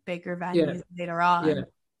like bigger yeah, venues later yeah. on.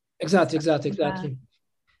 Exactly, So, exactly, yeah. exactly.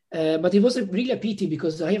 But it was really a pity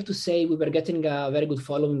because I have to say we were getting a very good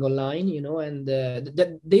following online, and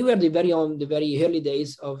they were the very early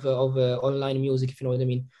days of online music, if you know what I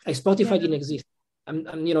mean. Like Yeah. Spotify didn't exist. I'm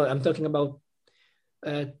talking about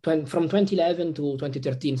from 2011 to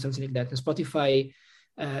 2013, something like that. And Spotify,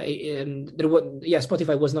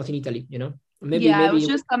 Spotify was not in Italy, Yeah, it maybe was it was,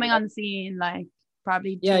 just coming on the scene like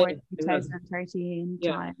probably yeah, towards exactly. 2013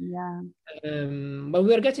 Yeah. time. Yeah. But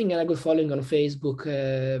we are getting a good following on Facebook,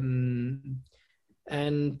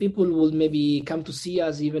 and people will maybe come to see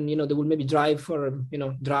us. Even they will maybe drive for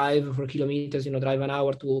kilometers, drive an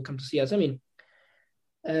hour to come to see us. I mean,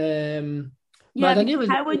 Yeah, but at the because end of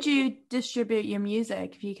the how day, would you distribute your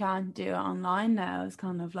music if you can't do it online now? It's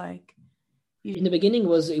kind of like in the beginning it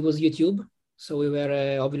was YouTube. So we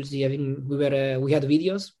were obviously we had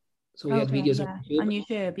videos. So we had okay, videos on yeah. YouTube, On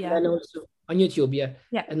YouTube, and yeah. then also on YouTube, yeah.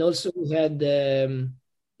 Yeah. And also we had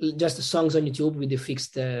just songs on YouTube with the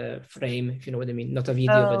fixed frame, if you know what I mean. Not a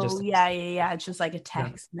video, but Oh, just yeah. It's just like a yeah,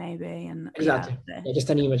 text maybe, and yeah. exactly. Yeah, just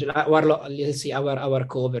an image. Let's see our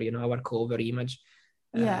cover, our cover image,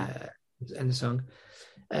 Yeah. uh, and the song.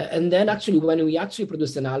 And then actually, when we actually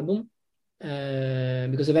produced an album,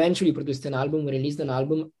 because eventually we produced an album, we released an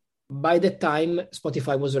album. By that time,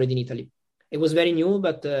 Spotify was already in Italy. It was very new,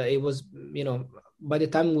 but it was, by the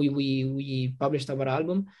time we published our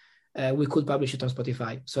album, we could publish it on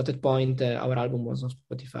Spotify. So at that point, our album was on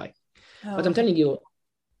Spotify. But I'm Oh, telling you,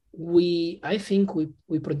 I think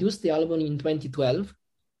we produced the album in 2012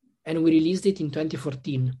 and we released it in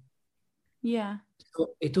 2014. yeah.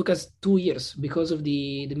 So it took us 2 years because of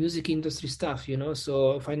the music industry stuff,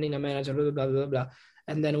 so finding a manager, blah, blah, blah, blah, blah.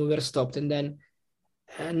 And then we were stopped. And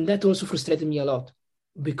that also frustrated me a lot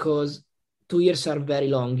because 2 years are very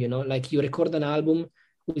long, like you record an album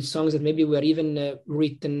with songs that maybe were even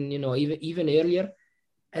written, even earlier.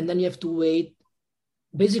 And then you have to wait.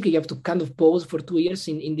 Basically, you have to kind of pause for 2 years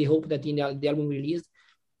in the hope that the album released.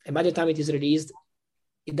 And by the time it is released,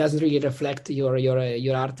 it doesn't really reflect your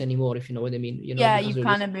art anymore, if you know what I mean. Yeah, Because you've we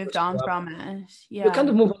kind listen of to moved the on stuff. from it. You kind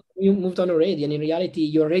Yeah. of you moved on already, and in reality,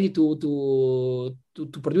 you're ready to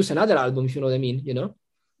produce another album, if you know what I mean.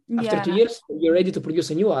 After Yeah. 2 years, you're ready to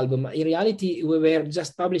produce a new album. In reality, we were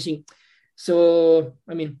just publishing. So,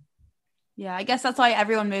 I mean, Yeah, I guess that's why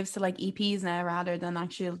everyone moves to like EPs now rather than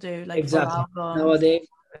actually do like full exactly. albums. Nowadays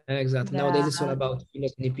Yeah. it's all about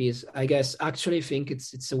EPs. I guess actually think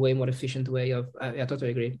it's a way more efficient way of. I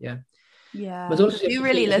totally agree. Yeah, but Yeah. also Because you have you to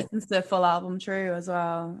really think. listen to the full album through as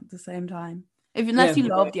well at the same time. Unless Yeah, you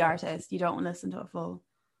love the artist, you don't listen to a full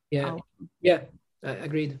yeah, album. yeah.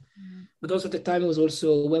 Agreed. But also at the time it was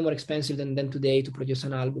also way more expensive than today to produce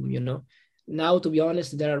an album. Now, to be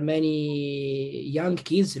honest, there are many young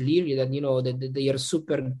kids really that, that they are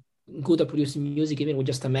super good at producing music, even with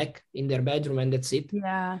just a Mac in their bedroom, and that's it.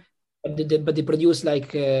 Yeah. But they produce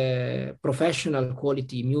like professional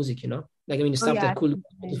quality music, like, I mean, stuff that could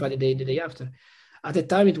Spotify the day after. At the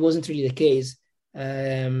time, it wasn't really the case.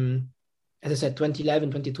 As I said, 2011,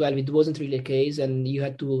 2012, it wasn't really the case, and you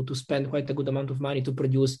had to spend quite a good amount of money to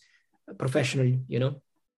produce professionally,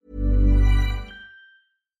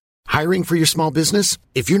 Hiring for your small business?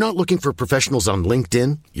 If you're not looking for professionals on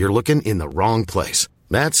LinkedIn, you're looking in the wrong place.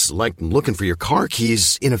 That's like looking for your car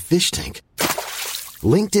keys in a fish tank.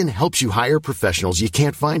 LinkedIn helps you hire professionals you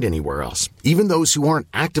can't find anywhere else, even those who aren't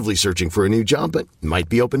actively searching for a new job but might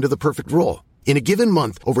be open to the perfect role. In a given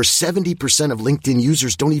month, over 70% of LinkedIn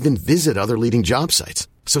users don't even visit other leading job sites.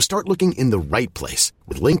 So start looking in the right place.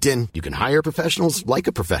 With LinkedIn, you can hire professionals like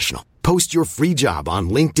a professional. Post your free job on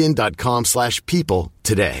linkedin.com/people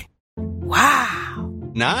today. Wow.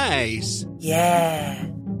 Nice. Yeah.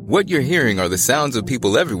 What you're hearing are the sounds of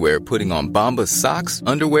people everywhere putting on Bombas socks,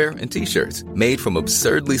 underwear, and T-shirts made from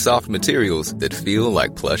absurdly soft materials that feel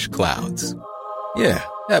like plush clouds. Yeah,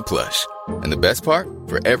 that plush. And the best part?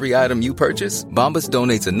 For every item you purchase, Bombas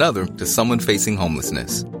donates another to someone facing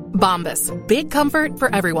homelessness. Bombas. Big comfort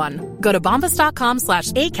for everyone. Go to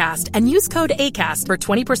bombas.com/ACAST and use code ACAST for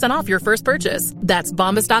 20% off your first purchase. That's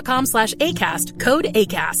bombas.com/ACAST. Code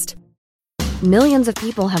ACAST. Millions of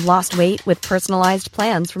people have lost weight with personalized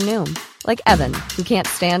plans from Noom. Like Evan, who can't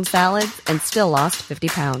stand salads and still lost 50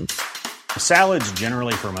 pounds. Salads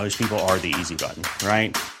generally for most people are the easy button,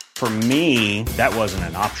 right? For me, that wasn't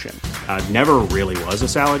an option. I never really was a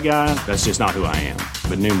salad guy. That's just not who I am.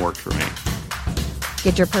 But Noom worked for me.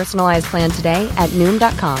 Get your personalized plan today at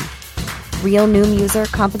Noom.com. Real Noom user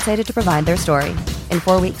compensated to provide their story. In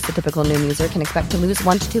 4 weeks, the typical Noom user can expect to lose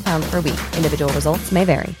 1 to 2 pounds per week. Individual results may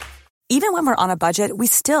vary. Even when we're on a budget, we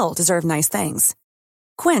still deserve nice things.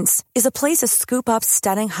 Quince is a place to scoop up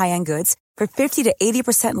stunning high-end goods for 50 to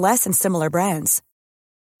 80% less than similar brands.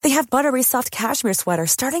 They have buttery soft cashmere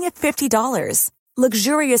sweaters starting at $50,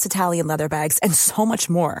 luxurious Italian leather bags, and so much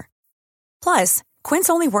more. Plus, Quince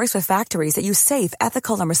only works with factories that use safe,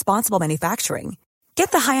 ethical, and responsible manufacturing.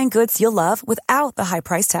 Get the high-end goods you'll love without the high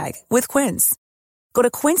price tag with Quince. Go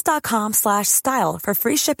to quince.com/style for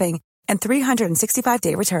free shipping and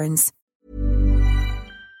 365-day returns.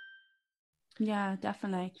 Yeah,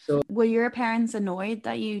 definitely. So, were your parents annoyed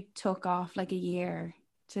that you took off like a year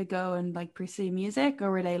to go and like pursue music,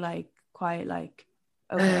 or were they like quite like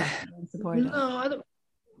okay and supportive? no, I don't,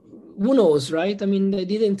 who knows, right? I mean, they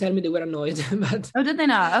didn't tell me they were annoyed, but Oh, did they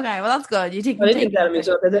not? Okay, well that's good. You take. they didn't tell me,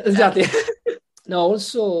 so exactly. No,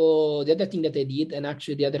 also the other thing that I did, and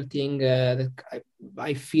actually the other thing that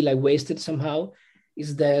I feel I wasted somehow,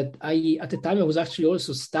 is that at the time I was actually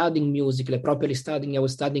also studying music, like properly studying. I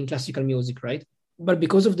was studying classical music, right? But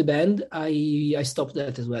because of the band, I stopped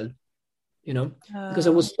that as well, because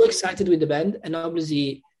I was so excited with the band, and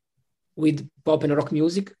obviously with pop and rock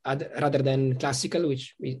music rather than classical,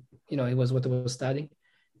 which it was what I was studying.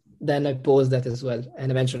 Then I paused that as well, and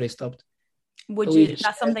eventually I stopped. Is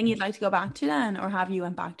that something you'd like to go back to then, or have you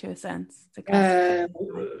went back to it since?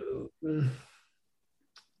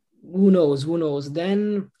 Who knows?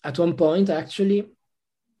 Then at one point, actually,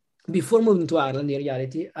 before moving to Ireland, in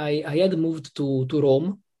reality, I had moved to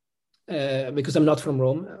Rome because I'm not from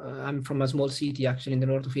Rome. I'm from a small city, actually, in the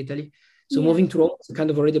north of Italy. So moving to Rome is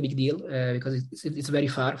kind of already a big deal because it's very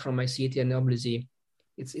far from my city, and obviously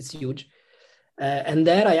it's huge. And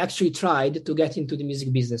there I actually tried to get into the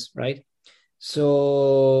music business, right?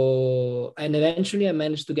 So, and eventually I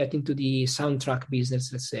managed to get into the soundtrack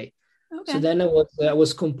business, let's say. Okay. So then I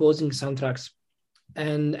was composing soundtracks,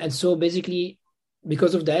 and so basically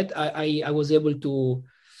because of that I was able to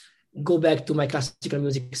go back to my classical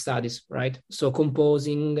music studies, right? So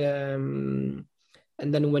composing, and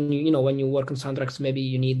then when you work on soundtracks, maybe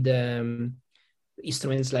you need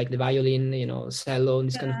instruments like the violin, cello, and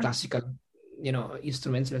this kind of classical,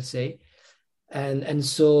 instruments, let's say. And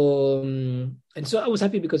so I was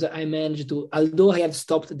happy because I managed to, although I had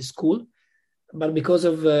stopped the school, but because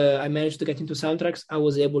of I managed to get into soundtracks, I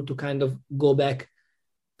was able to kind of go back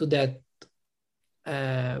to that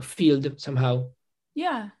field somehow.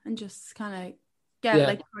 Yeah, and just kind of get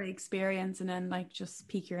like great experience, and then like just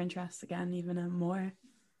pique your interest again even more.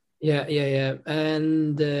 Yeah.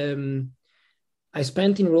 And I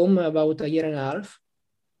spent in Rome about a year and a half,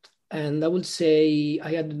 and I would say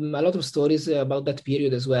I had a lot of stories about that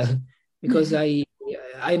period as well, because I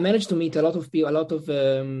managed to meet a lot of people, a lot of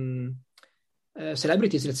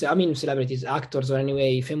celebrities, let's say. I mean, celebrities, actors, or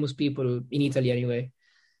anyway, famous people in Italy anyway.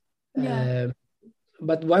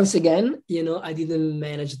 but once again, I didn't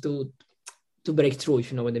manage to break through,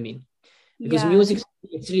 if you know what I mean. Because music,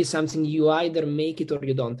 it's really something you either make it or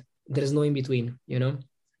you don't. There's no in between,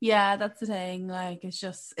 Yeah, that's the thing. Like, it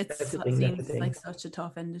seems like such a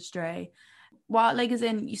tough industry. What, like, as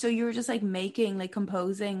in, so you were just like making, like,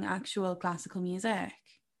 composing actual classical music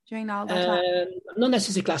during all that time? Not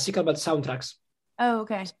necessarily classical, but soundtracks. Oh,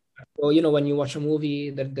 okay. So, when you watch a movie,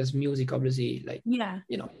 there's music, obviously, like,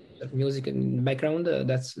 there's music in the background,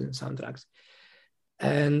 that's soundtracks.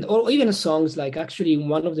 Or even songs, like actually in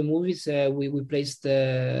one of the movies, we placed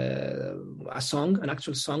an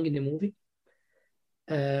actual song in the movie.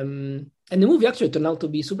 And the movie actually turned out to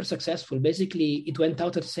be super successful. Basically, it went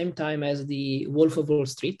out at the same time as the Wolf of Wall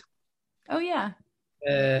Street. Oh, yeah.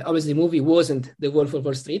 Obviously, the movie wasn't the Wolf of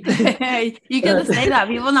Wall Street. You can say that.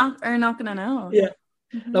 People are not going to know. Yeah.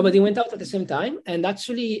 No, but it went out at the same time. And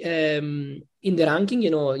actually, in the ranking,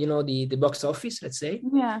 the box office, let's say.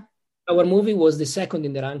 Yeah. Our movie was the second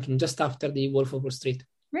in the ranking, just after the Wolf of Wall Street.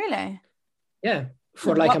 Really? Yeah.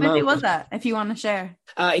 For like what a month. What movie was that, if you want to share?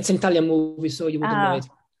 It's an Italian movie, so you wouldn't know it.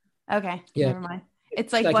 Okay, yeah. Never mind.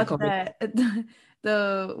 It's like what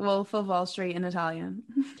the Wolf of Wall Street in Italian.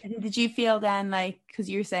 Did you feel then, like, because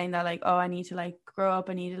you're saying that, like, oh, I need to, like, grow up,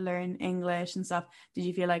 I need to learn English and stuff. Did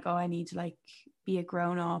you feel like, oh, I need to, like, be a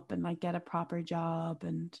grown up and, like, get a proper job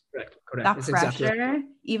and correct. that it's pressure, exactly.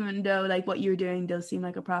 Even though, like, what you're doing does seem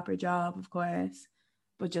like a proper job, of course,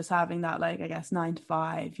 but just having that, like, I guess 9 to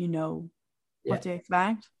 5, what to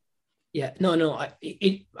expect. Yeah, no, I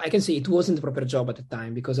can say it wasn't a proper job at the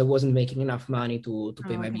time because I wasn't making enough money to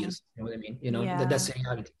pay my bills. You know what I mean? That's the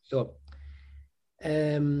reality.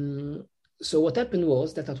 So what happened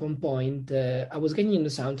was that at one point I was getting into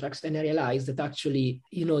soundtracks and I realized that actually,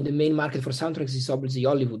 the main market for soundtracks is obviously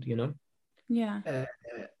Hollywood, Yeah.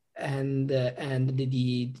 And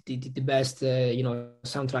the best,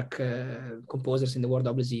 soundtrack composers in the world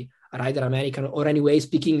obviously are either American or anyway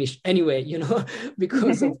speak English anyway,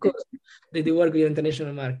 because of course they work with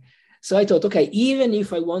international market. So I thought, okay, even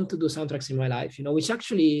if I want to do soundtracks in my life, which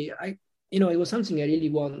actually it was something I really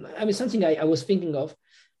want. I mean, something I was thinking of,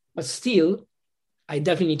 but still, I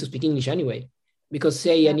definitely need to speak English anyway. Because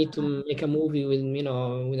say I need to make a movie with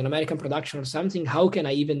an American production or something, how can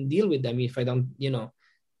I even deal with them if I don't,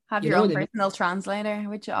 have your own personal translator,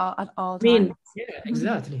 which at all times. Yeah,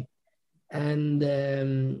 exactly. And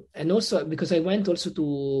also because I went also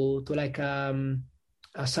to like a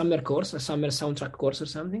summer soundtrack course or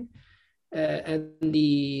something, and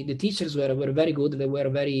the teachers were very good. They were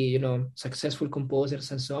very successful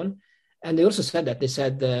composers and so on. And they also said that they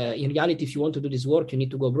said in reality, if you want to do this work, you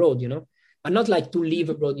need to go abroad, but not like to live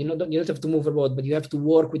abroad. You don't have to move abroad, but you have to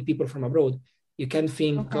work with people from abroad. You can't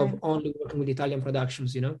think of only working with Italian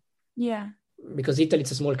productions, Yeah. Because Italy,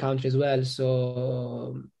 it's a small country as well,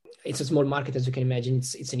 so it's a small market, as you can imagine.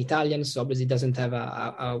 It's in Italian, so obviously it doesn't have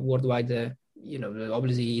a worldwide,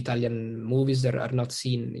 obviously Italian movies that are not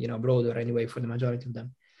seen, abroad or anyway for the majority of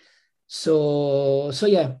them. So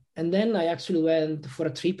yeah. And then I actually went for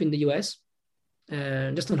a trip in the US,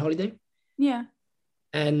 just on holiday. Yeah.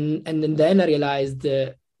 And then I realized,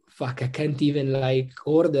 fuck, I can't even like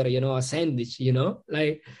order, a sandwich,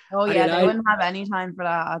 like. Oh yeah, they wouldn't have any time for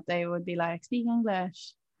that. They would be like, speak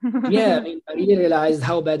English. Yeah, I mean, I really realized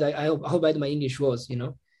how bad how bad my English was,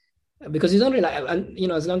 because you don't realize,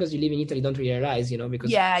 as long as you live in Italy, you don't really realize,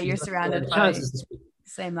 because you're surrounded by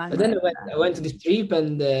same language. But then I went to this trip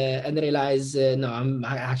and I realized, no, I'm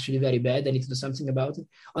actually very bad. I need to do something about it.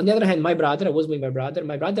 On the other hand, I was with my brother.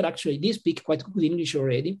 My brother actually did speak quite good English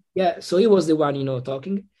already. Yeah, so he was the one,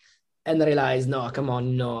 talking. And I realized, no, come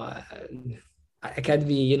on, no, I can't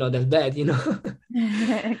be, that bad,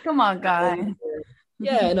 Come on, guy.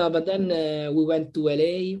 Yeah, no, but then we went to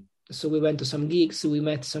LA. So we went to some gigs. We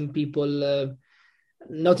met some people,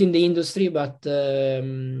 not in the industry, but,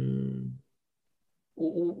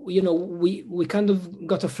 we kind of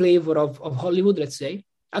got a flavor of Hollywood, let's say.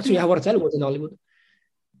 Actually, our hotel was in Hollywood.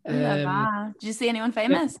 Did you see anyone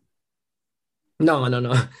famous? No.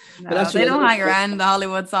 But actually, they don't hang around the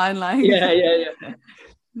Hollywood sign like. Yeah.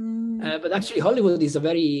 But actually, Hollywood is a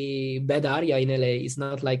very bad area in LA. It's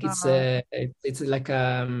not like it's like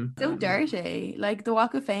so dirty, like the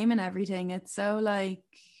Walk of Fame and everything. It's so like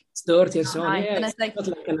it's dirty and so on. Nice. Yeah, and it's like not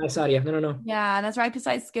like a nice area. No. Yeah, and it's right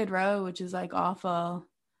beside Skid Row, which is like awful.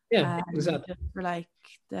 Yeah, exactly. For like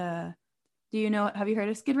have you heard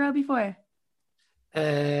of Skid Row before?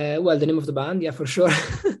 Well, the name of the band, yeah, for sure.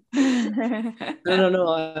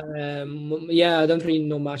 No. I don't really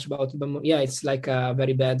know much about it, but yeah, it's like a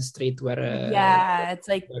very bad street where. It's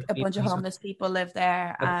like a bunch of homeless people live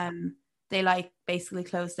there, and they like basically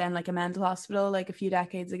closed down like a mental hospital like a few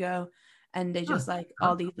decades ago, and they just like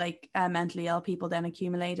all these like mentally ill people then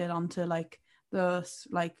accumulated onto like this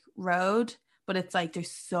like road. But it's like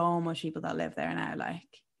there's so much people that live there now, like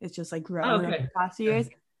it's just like grown over the past few years,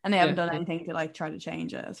 and they haven't done anything to like try to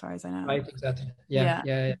change it as far as I know. Right, exactly. Yeah.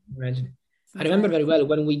 Imagine. I remember very well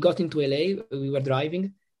when we got into LA, we were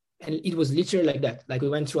driving, and it was literally like that. Like we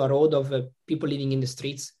went through a road of people living in the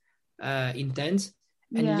streets in tents,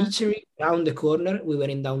 and literally around the corner, we were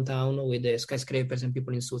in downtown with the skyscrapers and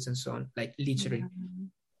people in suits and so on. Like literally.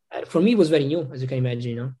 For me, it was very new, as you can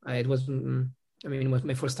imagine. You know, it was. I mean, it was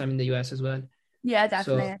my first time in the US as well. Yeah,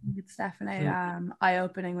 definitely. So, I think it's definitely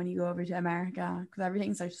eye-opening when you go over to America, because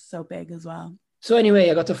everything's so big as well. So anyway,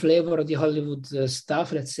 I got a flavor of the Hollywood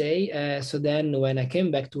stuff, let's say. So then when I came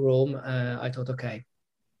back to Rome, I thought, okay,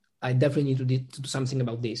 I definitely need to do something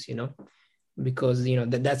about this, you know, because, you know,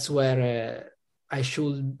 that's where I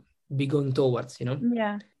should be going towards, you know.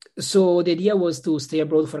 Yeah. So the idea was to stay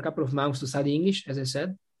abroad for a couple of months to study English, as I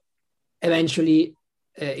said. Eventually,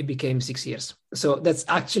 it became 6 years. So that's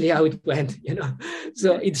actually how it went, you know.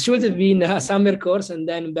 So it should have been a summer course and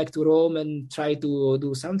then back to Rome and try to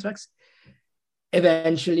do soundtracks.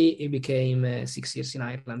 Eventually, it became 6 years in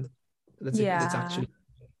Ireland. That's actually,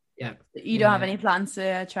 You don't have any plans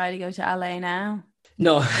to try to go to LA now?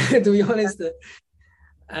 No, to be honest,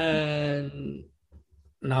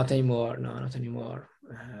 not anymore. No, not anymore.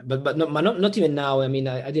 But not even now. I mean,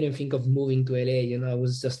 I didn't think of moving to LA. You know, I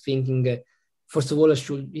was just thinking. First of all, I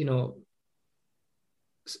should, you know,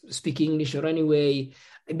 speak English, or anyway,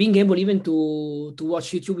 being able even to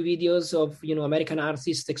watch YouTube videos of, you know, American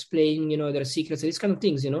artists explaining, you know, their secrets, these kind of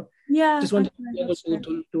things, you know. Yeah. Just want to be able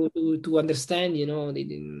to understand, you know,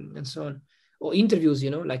 and so on. Or interviews,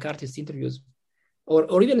 you know, like artist interviews,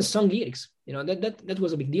 or even song lyrics. You know, that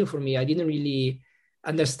was a big deal for me. I didn't really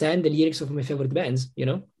understand the lyrics of my favorite bands, you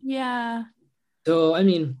know. Yeah. So I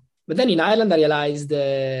mean. But then in Ireland, I realized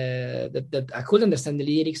that I could understand the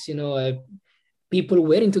lyrics, you know, people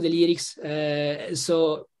were into the lyrics.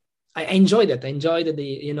 So I enjoyed it. I enjoyed the,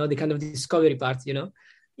 you know, the kind of discovery part, you know.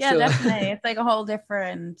 Yeah, so, definitely. It's like a whole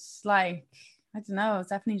different, like, I don't know. It's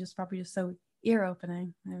definitely just probably just so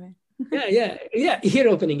ear-opening, maybe. Yeah,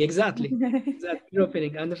 ear-opening, exactly.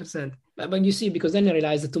 Ear-opening, 100%. But you see, because then I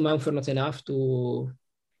realized that 2 months were not enough to...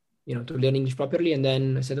 you know, to learn English properly. And then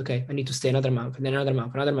I said, okay, I need to stay another month, and then another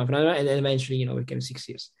month, and then eventually, you know, it became 6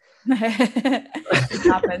 years. It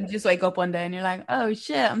happened. You just wake up one day and you're like, oh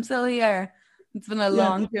shit, I'm still here. It's been a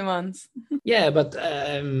long 2 months. Yeah, but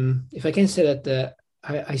if I can say that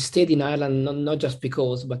I stayed in Ireland, not just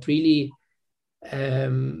because, but really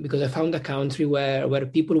because I found a country where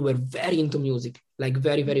people were very into music, like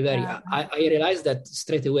very, very, very. I realized that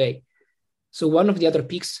straight away. So one of the other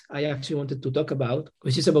peaks I actually wanted to talk about,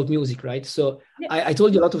 which is about music, right? So I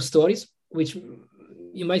told you a lot of stories, which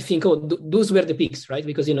you might think, oh, those were the peaks, right?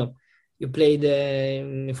 Because, you know, you played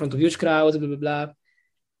in front of huge crowds, blah, blah, blah.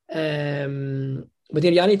 But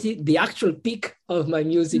in reality, the actual peak of my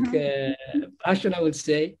music passion, I would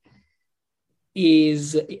say,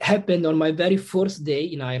 it happened on my very first day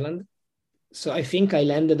in Ireland. So I think I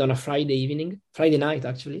landed on a Friday night,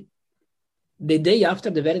 actually. The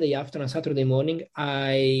very day after, on Saturday morning,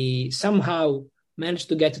 I somehow managed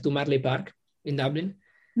to get to Marley Park in Dublin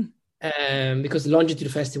because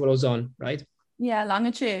Longitude Festival was on, right? Yeah,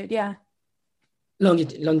 Longitude, yeah.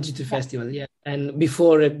 Longitude Festival, yeah. And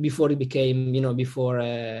before it became, you know,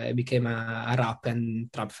 it became a rap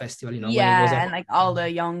and trap festival, you know. Yeah, when and like all the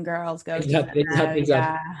young girls go exactly.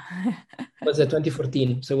 Yeah. It was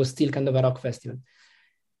 2014, so it was still kind of a rock festival.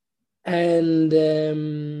 And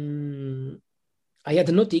I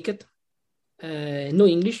had no ticket, no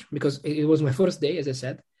English, because it was my first day, as I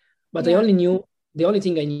said. But the only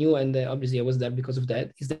thing I knew, and obviously I was there because of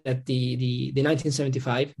that, is that the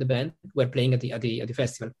 1975, the band, were playing at the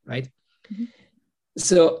festival, right? Mm-hmm.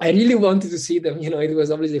 So I really wanted to see them. You know, it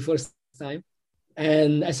was obviously the first time,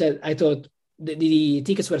 and I thought the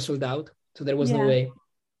tickets were sold out, so there was no way.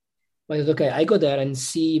 But I thought, okay, I go there and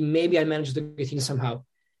see, maybe I managed to get in somehow.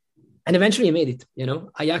 And eventually I made it, you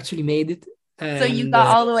know, I actually made it. And, so you got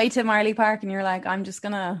all the way to Marley Park and you're like, I'm just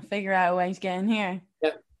going to figure out a way to get in here.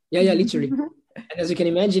 Yeah, literally. And as you can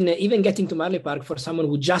imagine, even getting to Marley Park for someone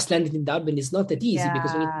who just landed in Dublin is not that easy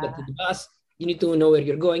because you need to get to the bus. You need to know where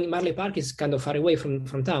you're going. Marley Park is kind of far away from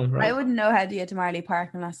town, right? I wouldn't know how to get to Marley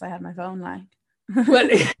Park unless I had my phone, like. Well,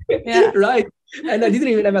 right. And I didn't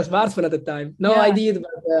even have a smartphone at the time. No, I did,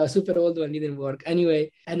 but a super old one didn't work.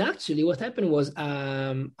 Anyway, and actually what happened was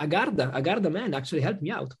a Garda man actually helped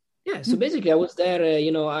me out. Yeah, so basically I was there,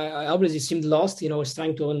 you know, I obviously seemed lost, you know, I was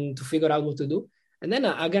trying to figure out what to do. And then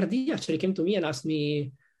Agardi actually came to me and asked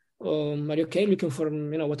me, are you okay? Looking for,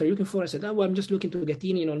 what are you looking for? I said, well, I'm just looking to get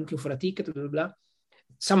in, looking for a ticket, blah, blah, blah.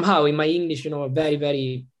 Somehow in my English, very,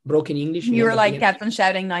 very broken English. You were like, kept on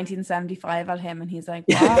shouting 1975 at him, and he's like,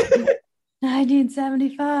 what?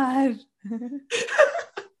 1975.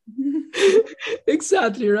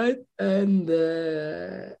 Exactly, right? And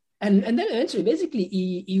then eventually, basically,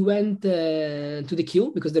 he went to the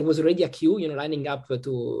queue, because there was already a queue, lining up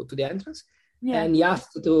to the entrance. Yeah. And he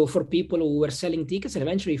asked for people who were selling tickets, and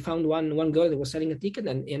eventually he found one girl that was selling a ticket,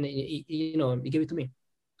 and he gave it to me.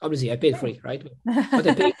 Obviously, I paid for it, right? But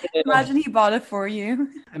I paid, imagine he bought it for you.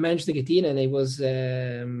 I managed to get in, and it was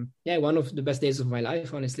one of the best days of my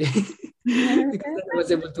life, honestly. Because I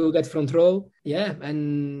was able to get front row. Yeah,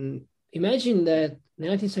 and imagine that in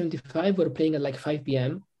 1975 we're playing at like 5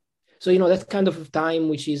 p.m. So that kind of time,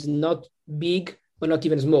 which is not big but not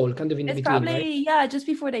even small, kind of in between. Probably, right? Just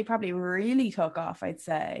before they probably really took off, I'd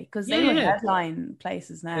say, because they were headline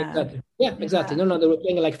places now. Exactly. Yeah, exactly. No, they were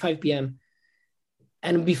playing at like 5 p.m.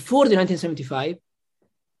 And before the 1975,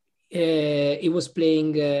 it was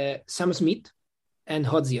playing Sam Smith and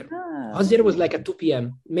Hozier. Oh. Hozier was like at 2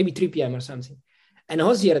 p.m., maybe 3 p.m. or something. And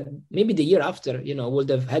Hozier, maybe the year after, would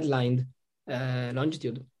have headlined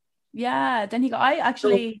Longitude. Yeah, then I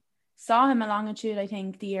actually saw him at Longitude, I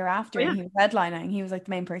think, the year after, and he was headlining. He was like the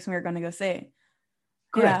main person we were going to go see.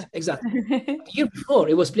 Correct, exactly. The year before,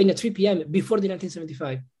 it was playing at 3 p.m. before the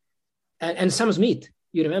 1975. And Sam Smith,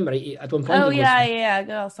 you remember, at one point. Oh, yeah,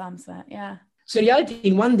 good old Sam Smith, yeah. So in reality,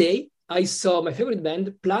 in one day, I saw my favorite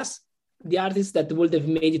band plus the artists that would have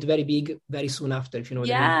made it very big very soon after, if you know what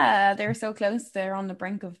I mean. Yeah, they're so close. They're on the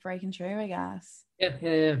brink of breaking through, I guess.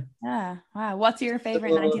 Yeah. Wow. What's your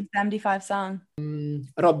favorite 1975 song?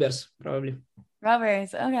 Robbers, probably.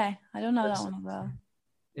 Robbers. Okay, I don't know that one as well.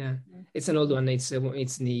 Yeah, it's an old one. It's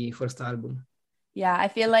the first album. Yeah, I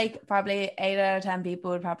feel like probably 8 out of 10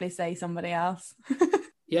 people would probably say somebody else.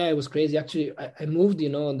 Yeah, it was crazy. Actually, I moved,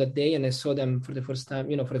 on that day, and I saw them for the first time.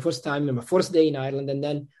 For the first time, my first day in Ireland, and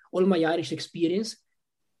then all my Irish experience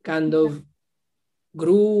kind of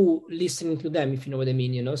grew listening to them, if you know what I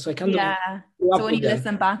mean, so I kind of so when you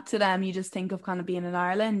listen back to them, you just think of kind of being in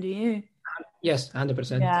Ireland, do you? Yes,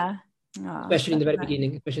 100%. Yeah. Especially in the very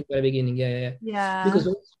beginning. Yeah. Because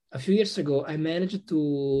a few years ago I managed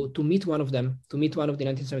to meet one of them, the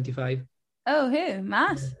 1975. Oh, who?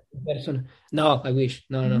 Matt? Person. No, I wish.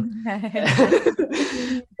 No.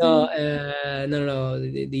 No,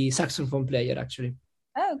 the saxophone player, actually.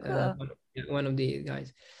 Oh, cool. One of the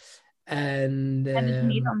guys. And how did you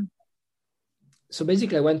meet them? So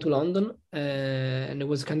basically, I went to London, and it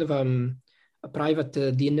was kind of a private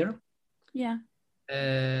dinner. Yeah.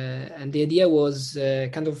 And the idea was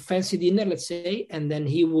kind of fancy dinner, let's say, and then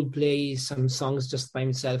he would play some songs just by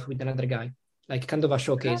himself with another guy, like kind of a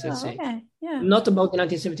showcase, let's say. Okay. Yeah. Not about the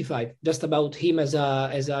 1975, just about him as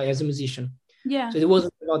a musician. Yeah. So it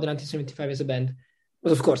wasn't about the 1975 as a band.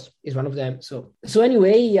 But of course, he's one of them. So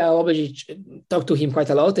anyway, I obviously talked to him quite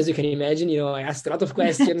a lot, as you can imagine. I asked a lot of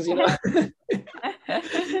questions.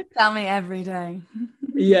 Tell me every day.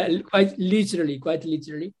 Yeah, quite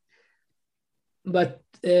literally. But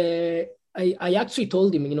I actually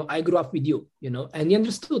told him, I grew up with you, and he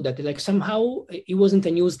understood that. Like somehow it wasn't a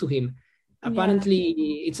news to him.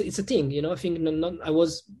 Apparently, it's a thing, I think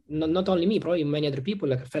not only me, probably many other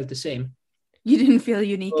people felt the same. You didn't feel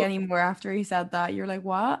unique anymore after he said that. You're like,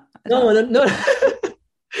 what? No.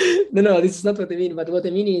 No, this is not what I mean. But what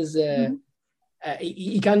I mean is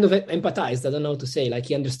he kind of empathized. I don't know how to say. Like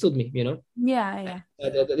he understood me, Yeah.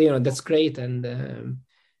 That's great. And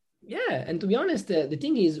and to be honest, the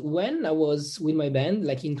thing is, when I was with my band,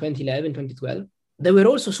 like in 2011, 2012, they were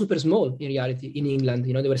also super small in reality in England.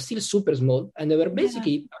 They were still super small, and they were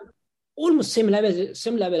basically almost same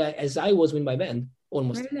level as I was with my band.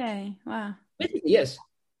 Almost. Really? Wow. Basically, yes.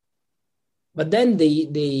 But then they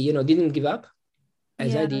didn't give up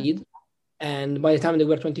as I did. And by the time they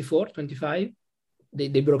were 24, 25,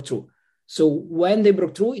 they broke through. So when they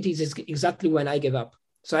broke through, it is exactly when I gave up.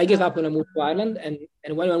 So I gave up when I moved to Ireland,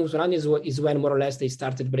 and when I moved to Ireland is when more or less they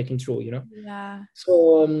started breaking through, Yeah.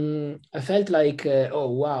 So I felt like,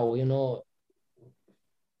 oh, wow,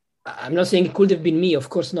 I'm not saying it could have been me, of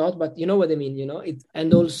course not, but you know what I mean,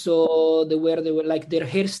 and also they were like their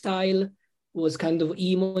hairstyle was kind of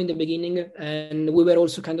emo in the beginning, and we were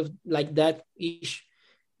also kind of like that-ish,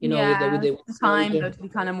 with the time to be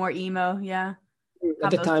kind of more emo, yeah.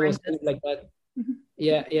 At the time, it was kind of like that.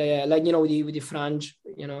 Yeah, like with the fringe,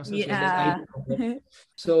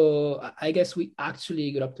 So I guess we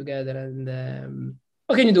actually grew up together, and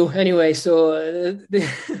what can you do anyway? So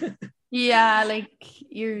Yeah, like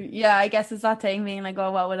I guess it's that thing being like,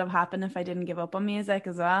 oh, what would have happened if I didn't give up on music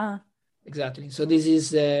as well? Exactly. So this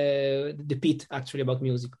is the pit actually about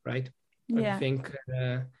music, right? I think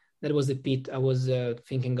that was the pit I was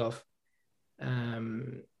thinking of.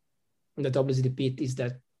 That obviously the pit is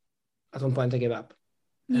that at one point I gave up.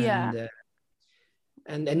 Yeah.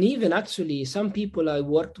 And even actually some people I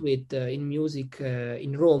worked with in music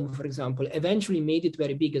in Rome, for example, eventually made it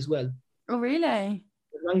very big as well. Oh, really?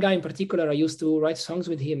 One guy in particular, I used to write songs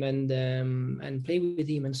with him and play with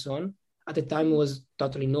him and so on. At the time, was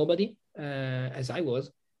totally nobody, as I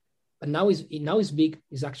was, but now he's big.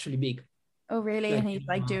 He's actually big. Oh, really? Like, and he's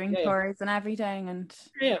like doing tours and everything, and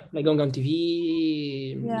like going on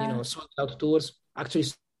TV. Sold out tours. Actually,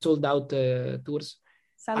 sold out tours.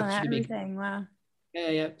 Selling actually everything. Big. Wow.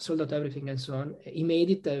 Yeah, sold out everything and so on. He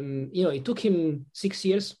made it. It took him 6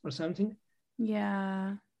 years or something.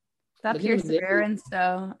 Yeah. That perseverance,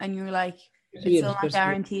 though, and you're like, it's still not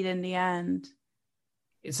guaranteed in the end.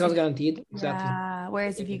 It's not guaranteed, exactly. Yeah.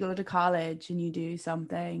 Whereas if you go to college and you do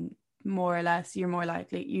something, more or less, you're more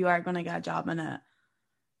likely you are going to get a job in it.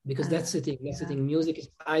 Because that's the thing. That's the thing. Music is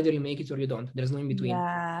either you make it or you don't. There's no in between.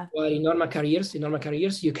 Yeah. Well, in normal careers,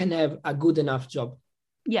 you can have a good enough job.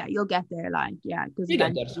 Yeah, you'll get there, because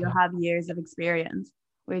you'll have years of experience.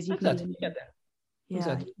 Whereas you can get there. Yeah,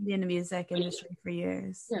 exactly. Be in the music industry for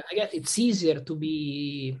years. Yeah, I guess it's easier to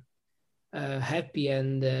be happy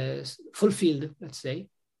and fulfilled, let's say,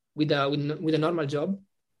 with a normal job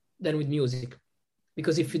than with music.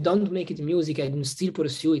 Because if you don't make it in music and still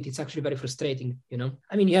pursue it, it's actually very frustrating,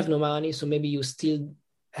 I mean, you have no money, so maybe you still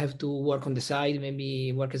have to work on the side,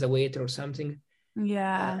 maybe work as a waiter or something.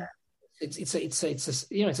 Yeah. It's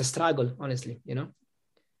a struggle, honestly,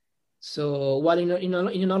 So while in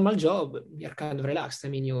a normal job, you're kind of relaxed. I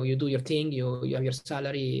mean, you do your thing, you have your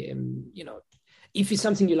salary, and, if it's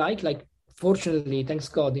something you like, fortunately, thanks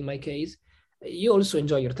God, in my case, you also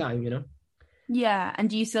enjoy your time, Yeah. And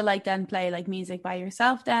do you still then play music by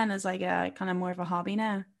yourself then as a kind of more of a hobby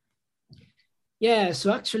now? Yeah.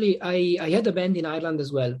 So actually I had a band in Ireland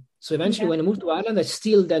as well. So eventually when I moved to Ireland, I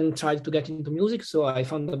still then tried to get into music. So I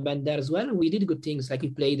found a band there as well. And we did good things. We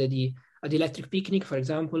played at the Electric Picnic, for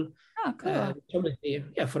example. Oh, cool.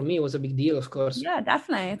 For me, it was a big deal, of course. Yeah,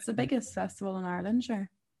 definitely. It's the biggest festival in Ireland, sure.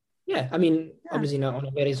 Yeah. I mean, obviously not on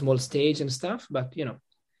a very small stage and stuff, but,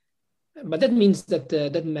 but that means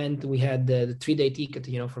that meant we had the 3-day ticket,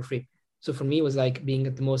 for free. So for me, it was being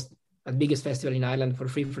at the biggest festival in Ireland for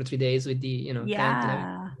free for 3 days with the, tent.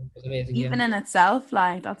 It was amazing. Even in itself,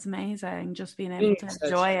 that's amazing. Just being able to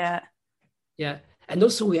enjoy it. Yeah. And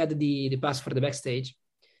also we had the pass for the backstage.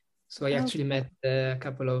 So I actually met a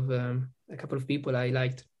couple of people I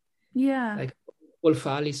liked. Yeah. Like Wolf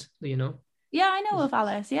Alice, do you know? Yeah, I know Wolf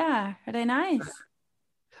Alice. Yeah. Are they nice?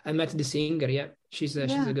 I met the singer. Yeah. She's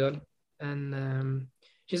a girl. And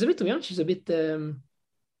she's a bit, to be honest,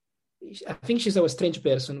 I think she's a strange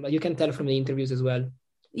person, but you can tell from the interviews as well.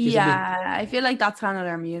 I feel like that's kind of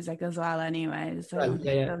their music as well anyway. So,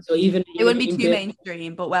 So even it wouldn't be too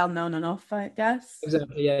mainstream, but well known enough, I guess.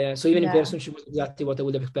 Exactly, yeah. So even in person, she was exactly what I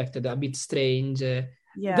would have expected. A bit strange,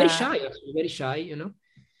 very shy, actually, very shy,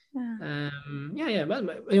 Yeah. But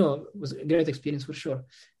it was a great experience for sure.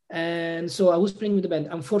 And so I was playing with the band.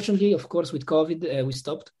 Unfortunately, of course, with COVID, we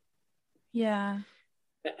stopped. Yeah.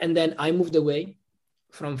 And then I moved away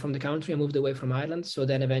from the country. I moved away from Ireland. So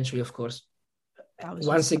then eventually, of course,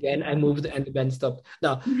 once again, I moved and the band stopped.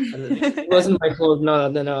 No, it wasn't my fault.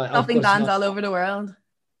 No. Stopping bands all over the world.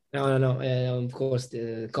 No. Of course,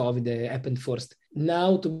 the COVID happened first.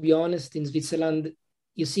 Now, to be honest, in Switzerland,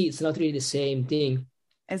 you see, it's not really the same thing.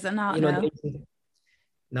 Is it not?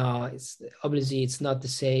 No, it's obviously it's not the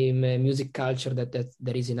same music culture that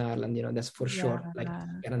there is in Ireland. That's for sure.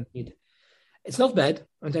 Guaranteed. It's not bad.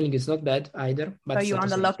 I'm telling you, it's not bad either. But are you on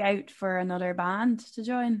the lookout for another band to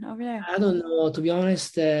join over there? I don't know. To be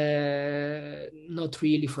honest, not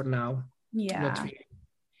really for now. Yeah. Not really.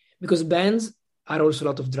 Because bands are also a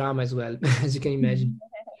lot of drama as well, as you can imagine.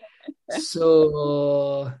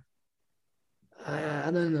 So,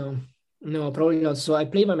 I don't know. No, probably not. So I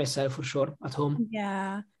play by myself for sure at home.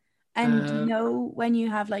 Yeah. And when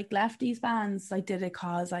you have left these bands, did it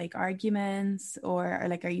cause arguments or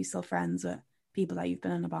are you still friends with people that you've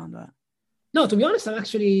been in a band with? No, to be honest, I'm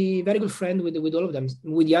actually very good friend with all of them.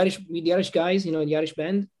 With the Irish guys, the Irish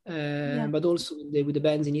band, but also with the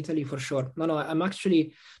bands in Italy for sure. No, I'm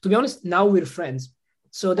actually, to be honest, now we're friends.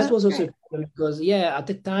 So that was also because at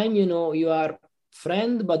the time, you are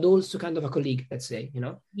friend, but also kind of a colleague, let's say,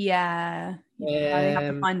 Yeah. I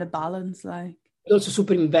have to find the balance, also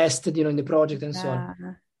super invested, in the project and so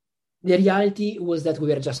on. the reality was that we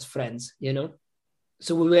were just friends, you know.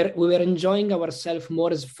 So we were enjoying ourselves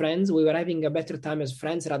more as friends. We were having a better time as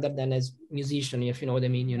friends rather than as musicians, if you know what I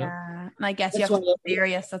mean, you know. Yeah, and I guess That's you have to why be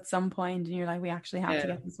serious at some point, and you're like, we actually have to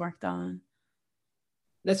get this work done.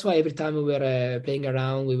 That's why every time we were playing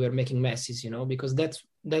around, we were making messes, you know, because that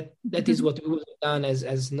is what we would have done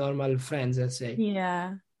as normal friends, let's say.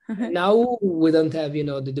 Yeah. Now we don't have, you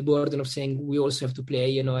know, the burden of saying we also have to play,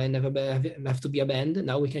 you know, and have to be a band.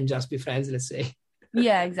 Now we can just be friends, let's say.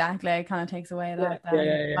 Yeah, exactly. It kind of takes away that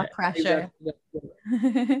pressure.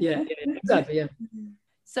 Exactly. Exactly. Yeah.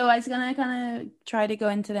 So I was gonna kind of try to go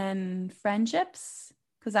into then friendships,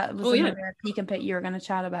 because that was another peak and pit you were gonna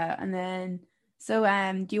chat about, and then so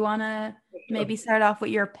do you wanna maybe start off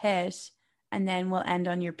with your pit, and then we'll end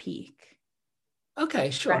on your peak? Okay,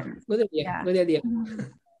 sure. Friends. Good idea. Yeah. Good idea.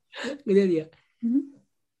 Good idea. Mm-hmm.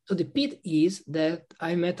 So the pit is that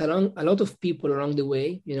I met a lot of people along the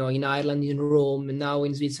way, you know, in Ireland, in Rome, and now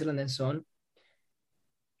in Switzerland and so on.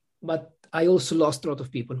 But I also lost a lot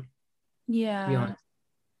of people. Yeah. To be honest.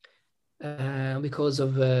 Because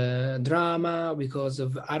of drama, because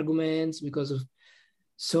of arguments,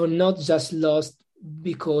 so not just lost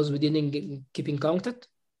because we didn't keep in contact.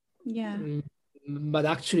 Yeah. But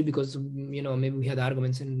actually because, you know, maybe we had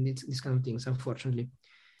arguments and these kind of things, unfortunately.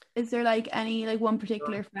 Is there like any like one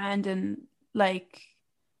particular friend and like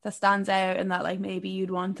that stands out and that like maybe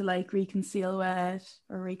you'd want to like reconcile with?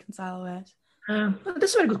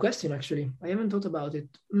 That's a very good question, actually. I haven't thought about it.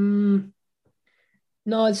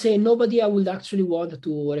 No, I'd say nobody I would actually want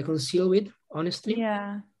to reconcile with, honestly.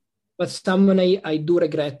 Yeah. But someone I do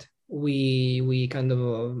regret we kind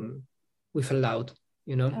of we fell out,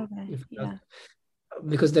 you know. Okay. Yeah.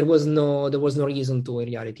 Because there was no reason to, in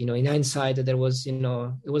reality, you know. In hindsight, there was, you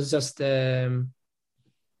know, it was just there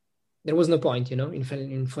was no point, you know, in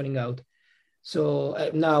falling out. So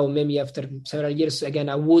now maybe after several years again,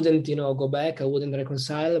 I wouldn't, you know, go back. I wouldn't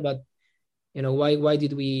reconcile. But you know, why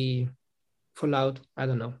did we fall out? I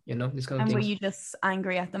don't know, you know, this kind of things. And were you just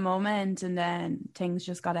angry at the moment, and then things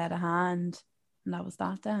just got out of hand, and that was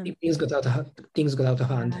that then? Things got out of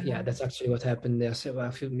hand. Yeah, that's actually what happened there. So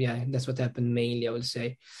that's what happened mainly, I would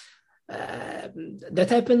say. That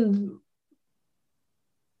happened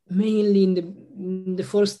mainly in the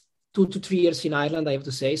first 2 to 3 years in Ireland, I have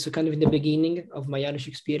to say. So kind of in the beginning of my Irish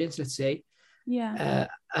experience, let's say. Yeah.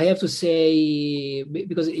 I have to say,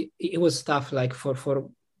 because it was tough, like for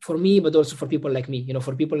me, but also for people like me, you know,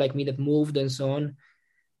 for people like me that moved and so on.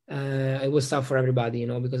 It was tough for everybody, you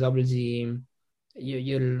know, because obviously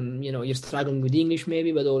you're struggling with English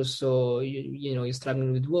maybe, but also you're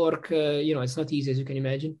struggling with work. It's not easy, as you can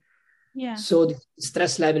imagine. Yeah. So the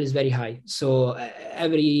stress level is very high. So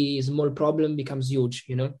every small problem becomes huge,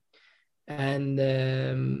 you know. And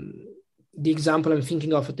the example I'm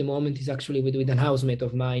thinking of at the moment is actually with an housemate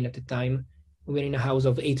of mine at the time. We were in a house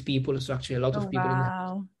of 8 people, so actually a lot of people.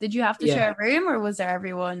 Wow. Did you have to share a room, or was there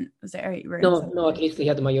 8 rooms? No, at least I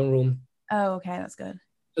had my own room. Oh, okay, that's good.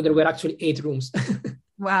 So there were actually 8 rooms.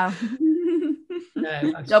 Wow.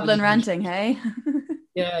 Dublin renting, hey?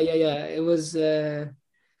 Yeah. It was a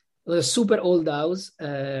super old house.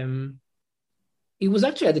 It was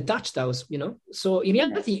actually a detached house, you know. So in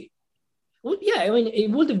reality, well, yeah, I mean, it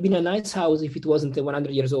would have been a nice house if it wasn't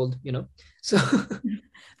 100 years old, you know. So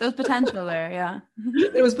there was potential there, yeah.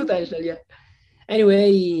 There was potential, yeah.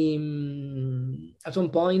 Anyway, at one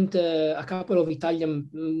point, a couple of Italian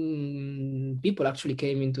people actually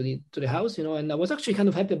came into the house, you know, and I was actually kind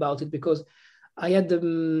of happy about it because I had a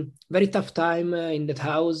very tough time in that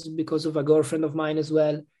house because of a girlfriend of mine as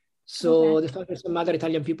well. So the fact that some other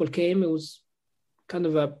Italian people came, it was kind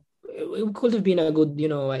of it could have been a good, you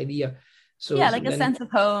know, idea. So yeah, like a sense of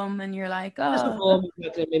home, and you're like, oh, sense of home,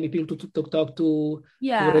 maybe people to talk to,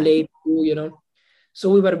 yeah, to relate to, you know. So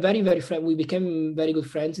we were very, very friends. We became very good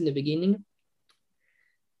friends in the beginning.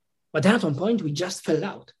 But then at one point, we just fell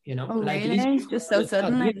out, you know. Oh, like, really? Just so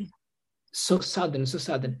suddenly? So sudden.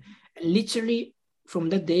 And literally, from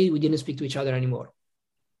that day, we didn't speak to each other anymore.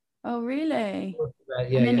 Oh, really?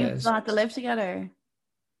 Yeah, and then you still had to live together?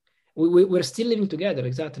 We're still living together,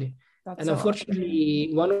 exactly. That's and unfortunately,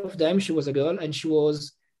 one of them, she was a girl, and she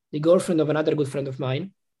was the girlfriend of another good friend of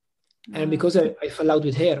mine. And because I fell out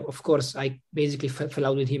with her, of course, I basically fell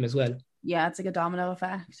out with him as well. Yeah, it's like a domino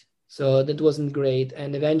effect. So that wasn't great.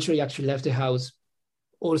 And eventually actually left the house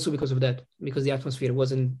also because of that, because the atmosphere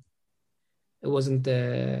wasn't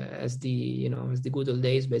as the good old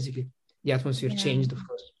days, basically. The atmosphere changed, of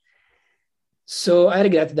course. So I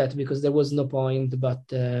regret that because there was no point, but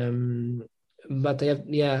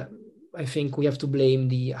I think we have to blame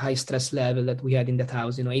the high stress level that we had in that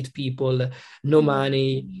house. 8 people, no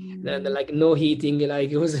money, like no heating.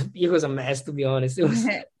 Like it was a mess, to be honest. It was.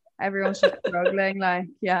 Everyone's just struggling, like,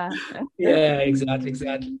 yeah. Yeah,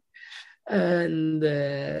 exactly. And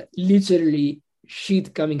literally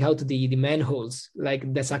shit coming out of the manholes.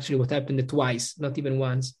 Like that's actually what happened twice, not even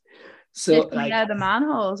once. So like, the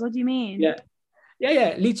manholes. What do you mean?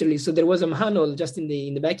 Yeah, literally. So there was a manhole just in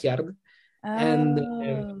the backyard,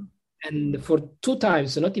 and for 2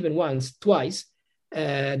 times, so not even once, twice,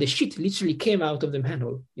 the shit literally came out of the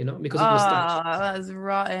manhole, because it was stuck. Oh, that was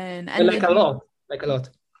rotten. And like a lot.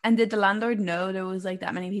 And did the landlord know there was like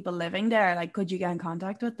that many people living there? Like, could you get in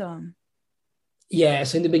contact with them? Yeah,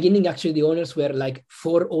 so in the beginning, actually, the owners were like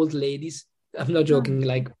 4 old ladies. I'm not joking,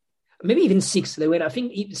 like maybe even 6. They were, I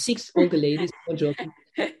think, 6 old ladies. I'm not joking.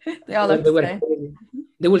 They all looked the same.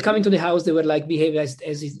 They will come into the house. They were like behave as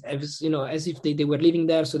if they were living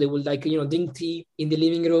there. So they would like drink tea in the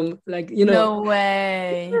living room, like No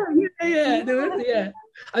way. Yeah. They were, yeah.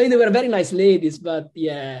 I mean, they were very nice ladies, but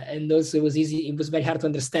yeah, and also it was easy. It was very hard to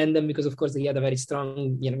understand them because, of course, they had a very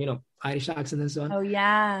strong, Irish accent and so on. Oh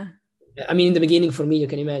yeah. I mean, in the beginning, for me, you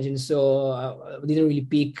can imagine. So I didn't really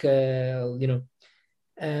pick, but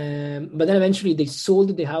then eventually they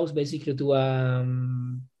sold the house basically to a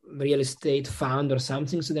real estate fund or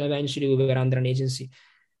something. So then eventually we were under an agency.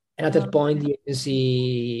 And at that point, the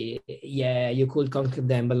agency, you could contact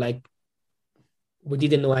them, but like we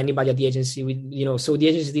didn't know anybody at the agency. So the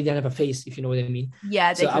agency didn't have a face, if you know what I mean.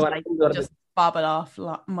 Yeah, they could just bob it off a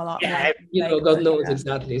lot. Yeah, God knows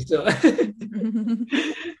exactly. So.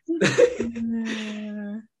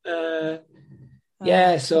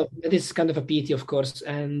 So that is kind of a pity, of course,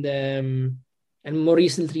 and more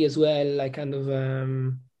recently as well, like kind of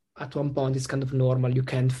at one point it's kind of normal. You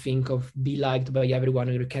can't think of be liked by everyone,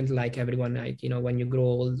 or you can't like everyone. Like when you grow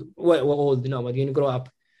old, but when you grow up,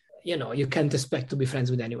 you can't expect to be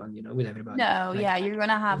friends with anyone, with everybody. No, you're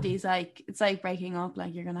gonna have these like it's like breaking up.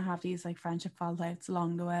 Like you're gonna have these like friendship fallouts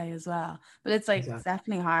along the way as well. But it's like It's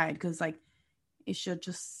definitely hard because like you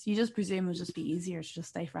just presume it'll just be easier to just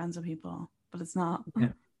stay friends with people, but it's not. Yeah.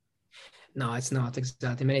 No, it's not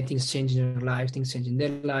exactly. Many things change in your life, things change in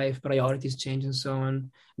their life, priorities change and so on.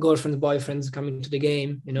 Girlfriends, boyfriends coming to the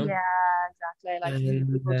game, Yeah, exactly. Like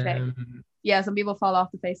people change. Yeah, some people fall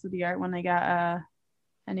off the face of the earth when they get a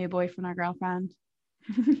new boyfriend or girlfriend.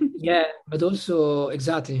 Yeah, but also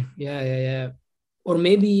exactly. Yeah. Or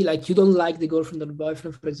maybe like you don't like the girlfriend or the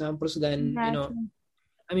boyfriend, for example. So then I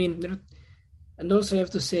mean, and also I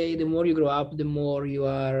have to say, the more you grow up, the more you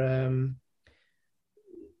are.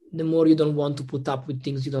 The more you don't want to put up with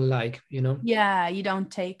things you don't like, Yeah, you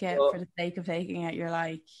don't take it for the sake of taking it. You're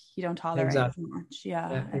like, you don't tolerate it so much.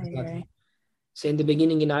 Yeah, exactly. I agree. So in the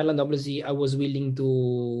beginning in Ireland, obviously, I was willing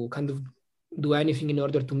to kind of do anything in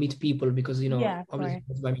order to meet people because, obviously I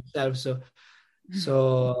was by myself.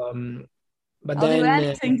 But I'll then... do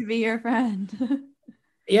anything to be your friend.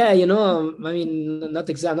 Yeah, I mean, not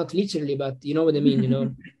literally, but you know what I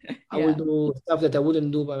mean, I will do stuff that I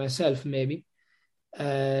wouldn't do by myself, maybe.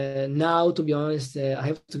 Now, to be honest, I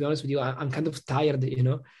have to be honest with you, I'm kind of tired,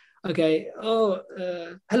 Okay. Hello,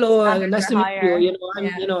 nice to meet you.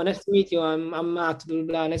 Nice to meet you. I'm Matt. Blah,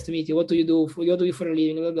 blah, nice to meet you. What do you do? What do you for a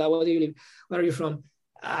living? Blah, blah. What do you live? Where are you from?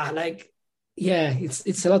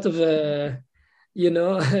 It's a lot of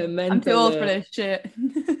mental. I'm too old for this shit.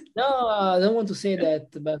 No, I don't want to say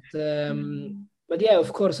that, but yeah,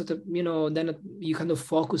 of course, then you kind of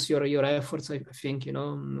focus your efforts, I think,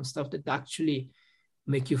 on stuff that actually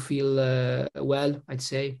make you feel well, I'd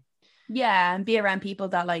say. Yeah, and be around people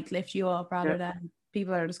that like lift you up rather than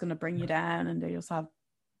people that are just going to bring you down and they just have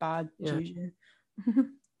bad juju.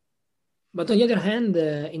 But on the other hand,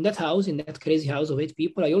 in that crazy house of 8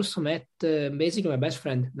 people, I also met basically my best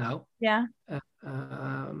friend now. Yeah. A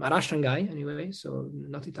Russian guy, anyway, so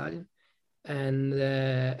not Italian. And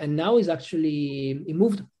now he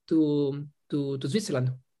moved to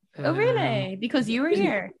Switzerland. Oh, really? Because you were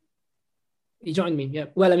here? He joined me, yeah.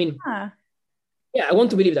 Well, I mean... Yeah, I want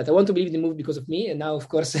to believe that. I want to believe they moved because of me, and now, of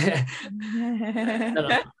course, no.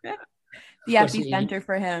 The epicenter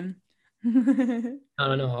for him. No.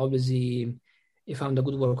 Obviously, he found a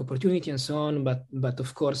good work opportunity and so on. But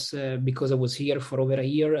of course, because I was here for over a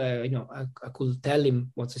year, I could tell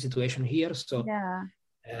him what's the situation here. So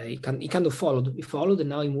he kind of followed. He followed, and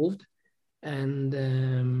now he moved. And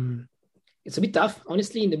it's a bit tough,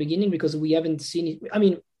 honestly, in the beginning because we haven't seen it. I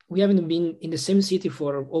mean, we haven't been in the same city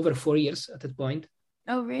for over 4 years at that point.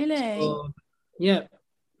 Oh, really? So, yeah.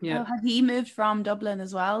 Oh, have he moved from Dublin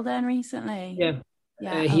as well then recently? Yeah.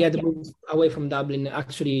 Yeah. He had moved away from Dublin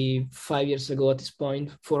actually 5 years ago at this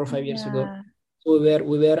point, 4 or 5 years ago. So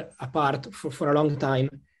we were apart for a long time.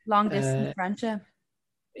 Long distance friendship.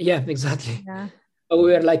 Yeah, exactly. Yeah. But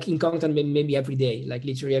we were like in contact maybe every day, like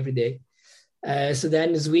literally every day. So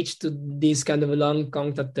then switched to this kind of a long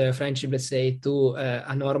contact friendship, let's say, to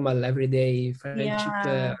a normal everyday friendship.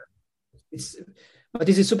 Yeah. But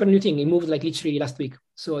this is a super new thing. It moved like literally last week,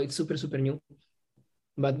 so it's super new.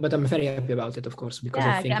 But I'm very happy about it, of course, because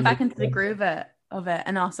I think getting back into the groove of it,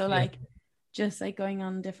 and also like just like going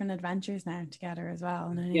on different adventures now together as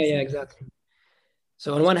well. Yeah, exactly.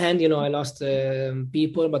 So on one hand, I lost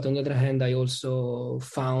people, but on the other hand, I also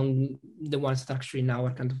found the ones that actually now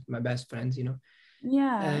are kind of my best friends.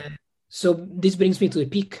 Yeah. So this brings me to the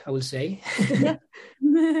peak, I will say. Yeah.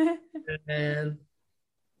 And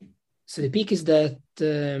so the peak is that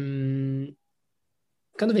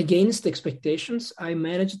kind of against expectations, I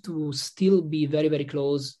managed to still be very, very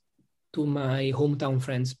close to my hometown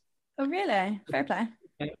friends. Oh, really? Fair play.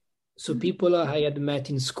 So people I had met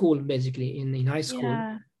in school, basically in high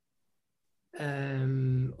school,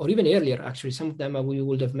 or even earlier, actually. Some of them we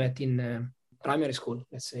would have met in primary school,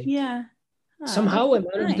 let's say. Yeah. Oh, somehow I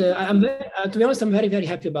managed. To be honest, I'm very, very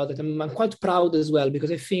happy about it. I'm quite proud as well,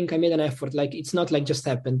 because I think I made an effort. Like, it's not like just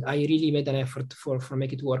happened. I really made an effort for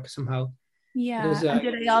make it work somehow. Yeah. Because, and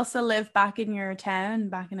did they also live back in your town,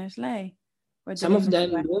 back in Italy? Some of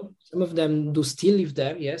them do still live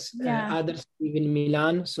there, yes. Yeah. Others live in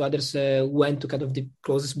Milan, so others went to kind of the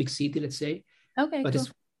closest big city, let's say. Okay, but cool.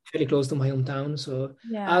 It's very close to my hometown. So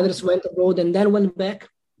yeah. Others went abroad and then went back.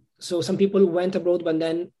 So some people went abroad but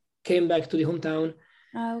then came back to the hometown.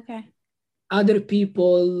 Oh, okay. Other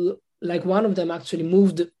people, like one of them actually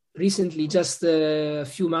moved recently, just a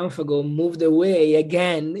few months ago, moved away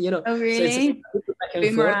again. Oh, really? So it's back and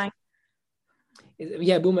Boomerang. forth.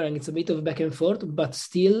 Yeah, boomerang. It's a bit of back and forth, but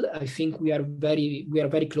still, I think we are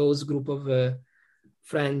very close group of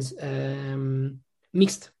friends,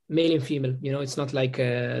 mixed, male and female. It's not like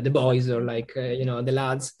the boys or like the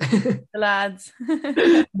lads. The lads.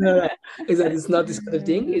 No, exactly. It's not this kind of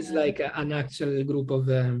thing. It's like an actual group of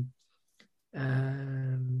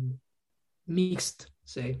mixed.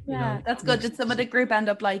 Say. Yeah, that's good. Did some of the group end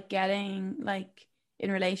up like getting like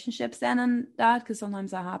in relationships then and that? Because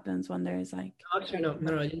sometimes that happens when there's like... Actually, no,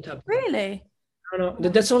 it didn't happen. Really? No.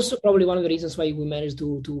 That's also probably one of the reasons why we managed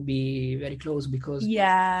to be very close, because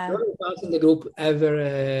none of us in the group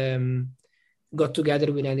ever got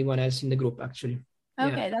together with anyone else in the group, actually.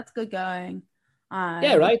 Okay, that's good going.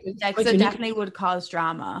 Yeah, right. Yeah, because it definitely would cause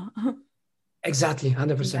drama. Exactly,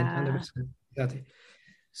 100%, 100%. Exactly.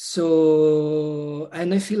 So,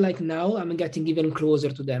 and I feel like now I'm getting even closer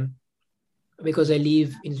to them, because I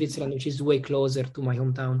live in Switzerland, which is way closer to my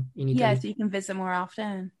hometown in Italy. Yeah, so you can visit more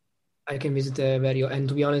often. I can visit and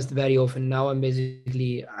to be honest, very often. Now I'm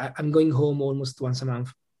going home almost once a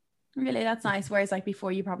month. Really, that's nice. Whereas like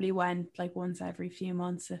before you probably went like once every few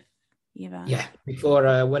months, if even. Yeah,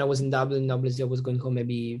 before when I was in Dublin, obviously I was going home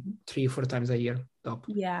maybe 3 or 4 times a year, top.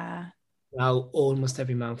 Yeah. Now almost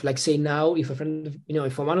every month. Like say now, if a friend,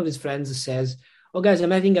 if one of his friends says, "Oh guys,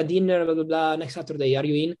 I'm having a dinner, blah blah blah, next Saturday, are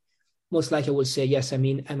you in?" Most likely I will say yes, I'm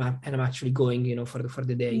in, and I'm actually going, for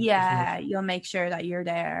the day. Yeah, you'll make sure that you're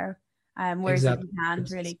there. Whereas exactly. You can't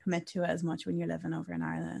really commit to it as much when you're living over in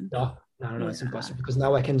Ireland. No, it's impossible, because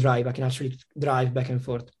now I can drive. I can actually drive back and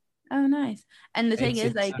forth. Oh, nice. And the thing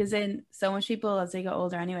is, like, is in so much people as they get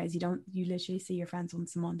older, anyways, you literally see your friends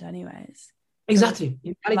once a month, anyways. Exactly.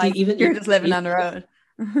 In reality, like, even you're just living on the road.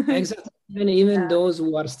 Exactly. Even those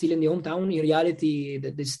who are still in the hometown, in reality,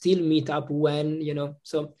 they still meet up when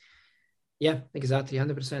So, yeah, exactly,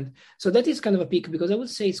 100%. So that is kind of a peak, because I would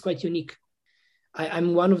say it's quite unique.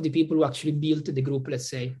 I'm one of the people who actually built the group, let's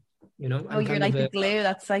say. I'm you're like the glue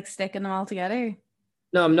that's like sticking them all together.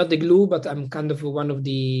 No, I'm not the glue, but I'm kind of one of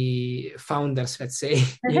the founders, let's say.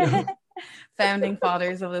 Founding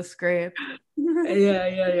fathers of this group.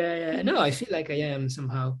 Yeah. No, I feel like I am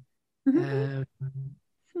somehow. Because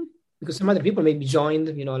some other people maybe joined,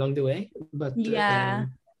 along the way. But and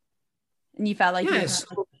you felt like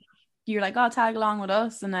you're like, oh, tag along with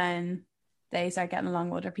us, and then they start getting along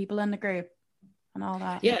with other people in the group and all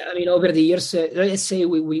that. Yeah, I mean, over the years, let's say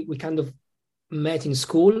we kind of met in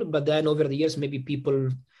school, but then over the years, maybe people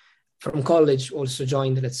from college also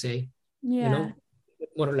joined, let's say. Yeah.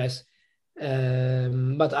 More or less.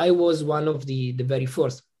 But I was one of the very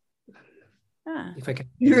first. If I can.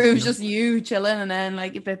 It was just you chilling, and then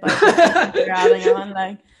like a bit by bit, you're adding on,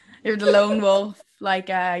 like you're the lone wolf, like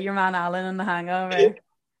your man Alan in The Hangover,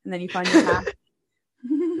 and then you find your cat.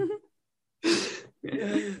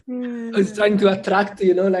 I was trying to attract,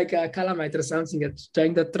 like a calamite or something,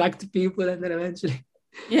 trying to attract people, and then eventually.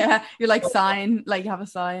 Yeah, you're like sign, like you have a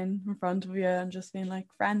sign in front of you and just being like,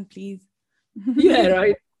 friend, please. Yeah,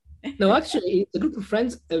 right. No, actually, a group of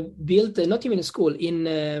friends built, not even a school, in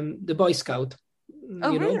the Boy Scout.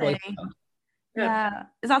 Oh, really? Boy Scout. Yeah.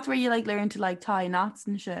 Is that where you like learn to like tie knots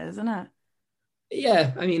and shit, isn't it?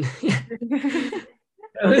 Yeah, I mean,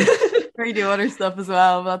 Or you do other stuff as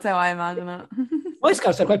well, but that's how I imagine it. Boy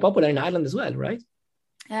Scouts are quite popular in Ireland as well, right?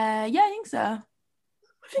 Yeah, I think so. I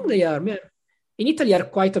think they are, yeah. In Italy are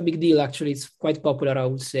quite a big deal, actually. It's quite popular, I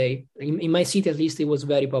would say. In my city, at least, it was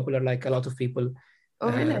very popular, like a lot of people.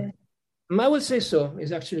 Oh, really? I would say so.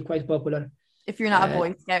 It's actually quite popular. If you're not a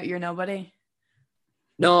Boy Scout, you're nobody.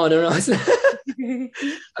 No.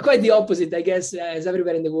 Quite the opposite, I guess. As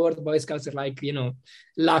everywhere in the world, Boy Scouts are like,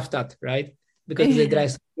 laughed at, right? Because they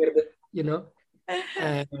dress weird,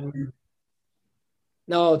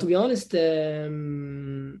 No, to be honest,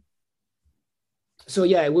 so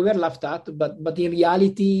yeah, we were laughed at, but in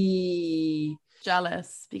reality,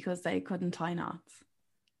 jealous because they couldn't tie knots.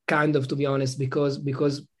 Kind of, to be honest, because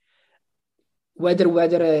whether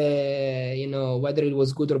it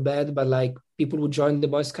was good or bad, but like people who joined the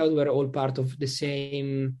Boy Scout were all part of the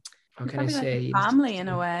same. How can I say? Like family in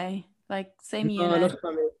a way, like same unit. Not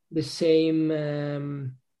family, the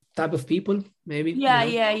same type of people, maybe.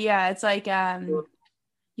 Yeah. It's like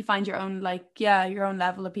you find your own your own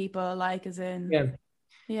level of people, like as in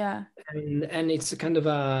yeah. And it's a kind of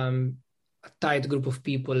a tight group of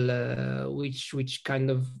people, which kind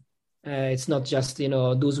of it's not just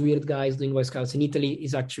those weird guys doing Boy Scouts. In Italy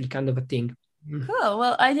is actually kind of a thing. Cool.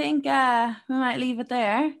 Well, I think we might leave it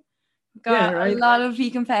there. Got a lot of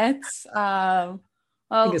vegan pets. Well,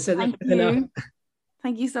 thank you.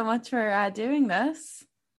 Thank you so much for doing this.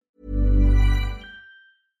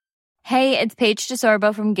 Hey, it's Paige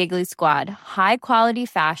DeSorbo from Giggly Squad. High quality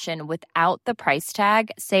fashion without the price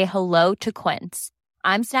tag. Say hello to Quince.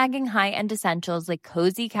 I'm snagging high-end essentials like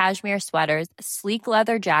cozy cashmere sweaters, sleek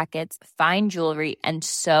leather jackets, fine jewelry, and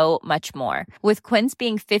so much more. With Quince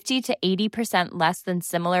being 50 to 80% less than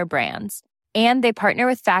similar brands. And they partner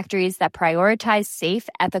with factories that prioritize safe,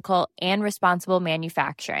 ethical, and responsible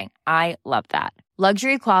manufacturing. I love that.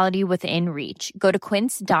 Luxury quality within reach. Go to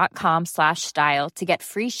quince.com/style to get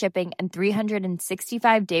free shipping and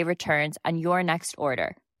 365-day returns on your next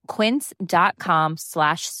order.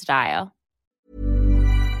 Quince.com/style.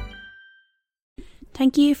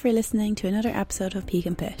 Thank you for listening to another episode of Peak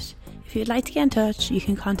and Pit. If you'd like to get in touch, you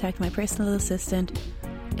can contact my personal assistant,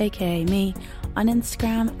 aka me, on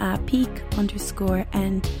Instagram at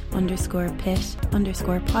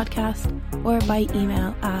peak_end_pit_podcast or by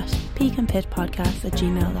email at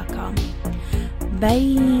peakandpitpodcast@gmail.com.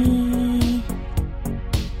 Bye!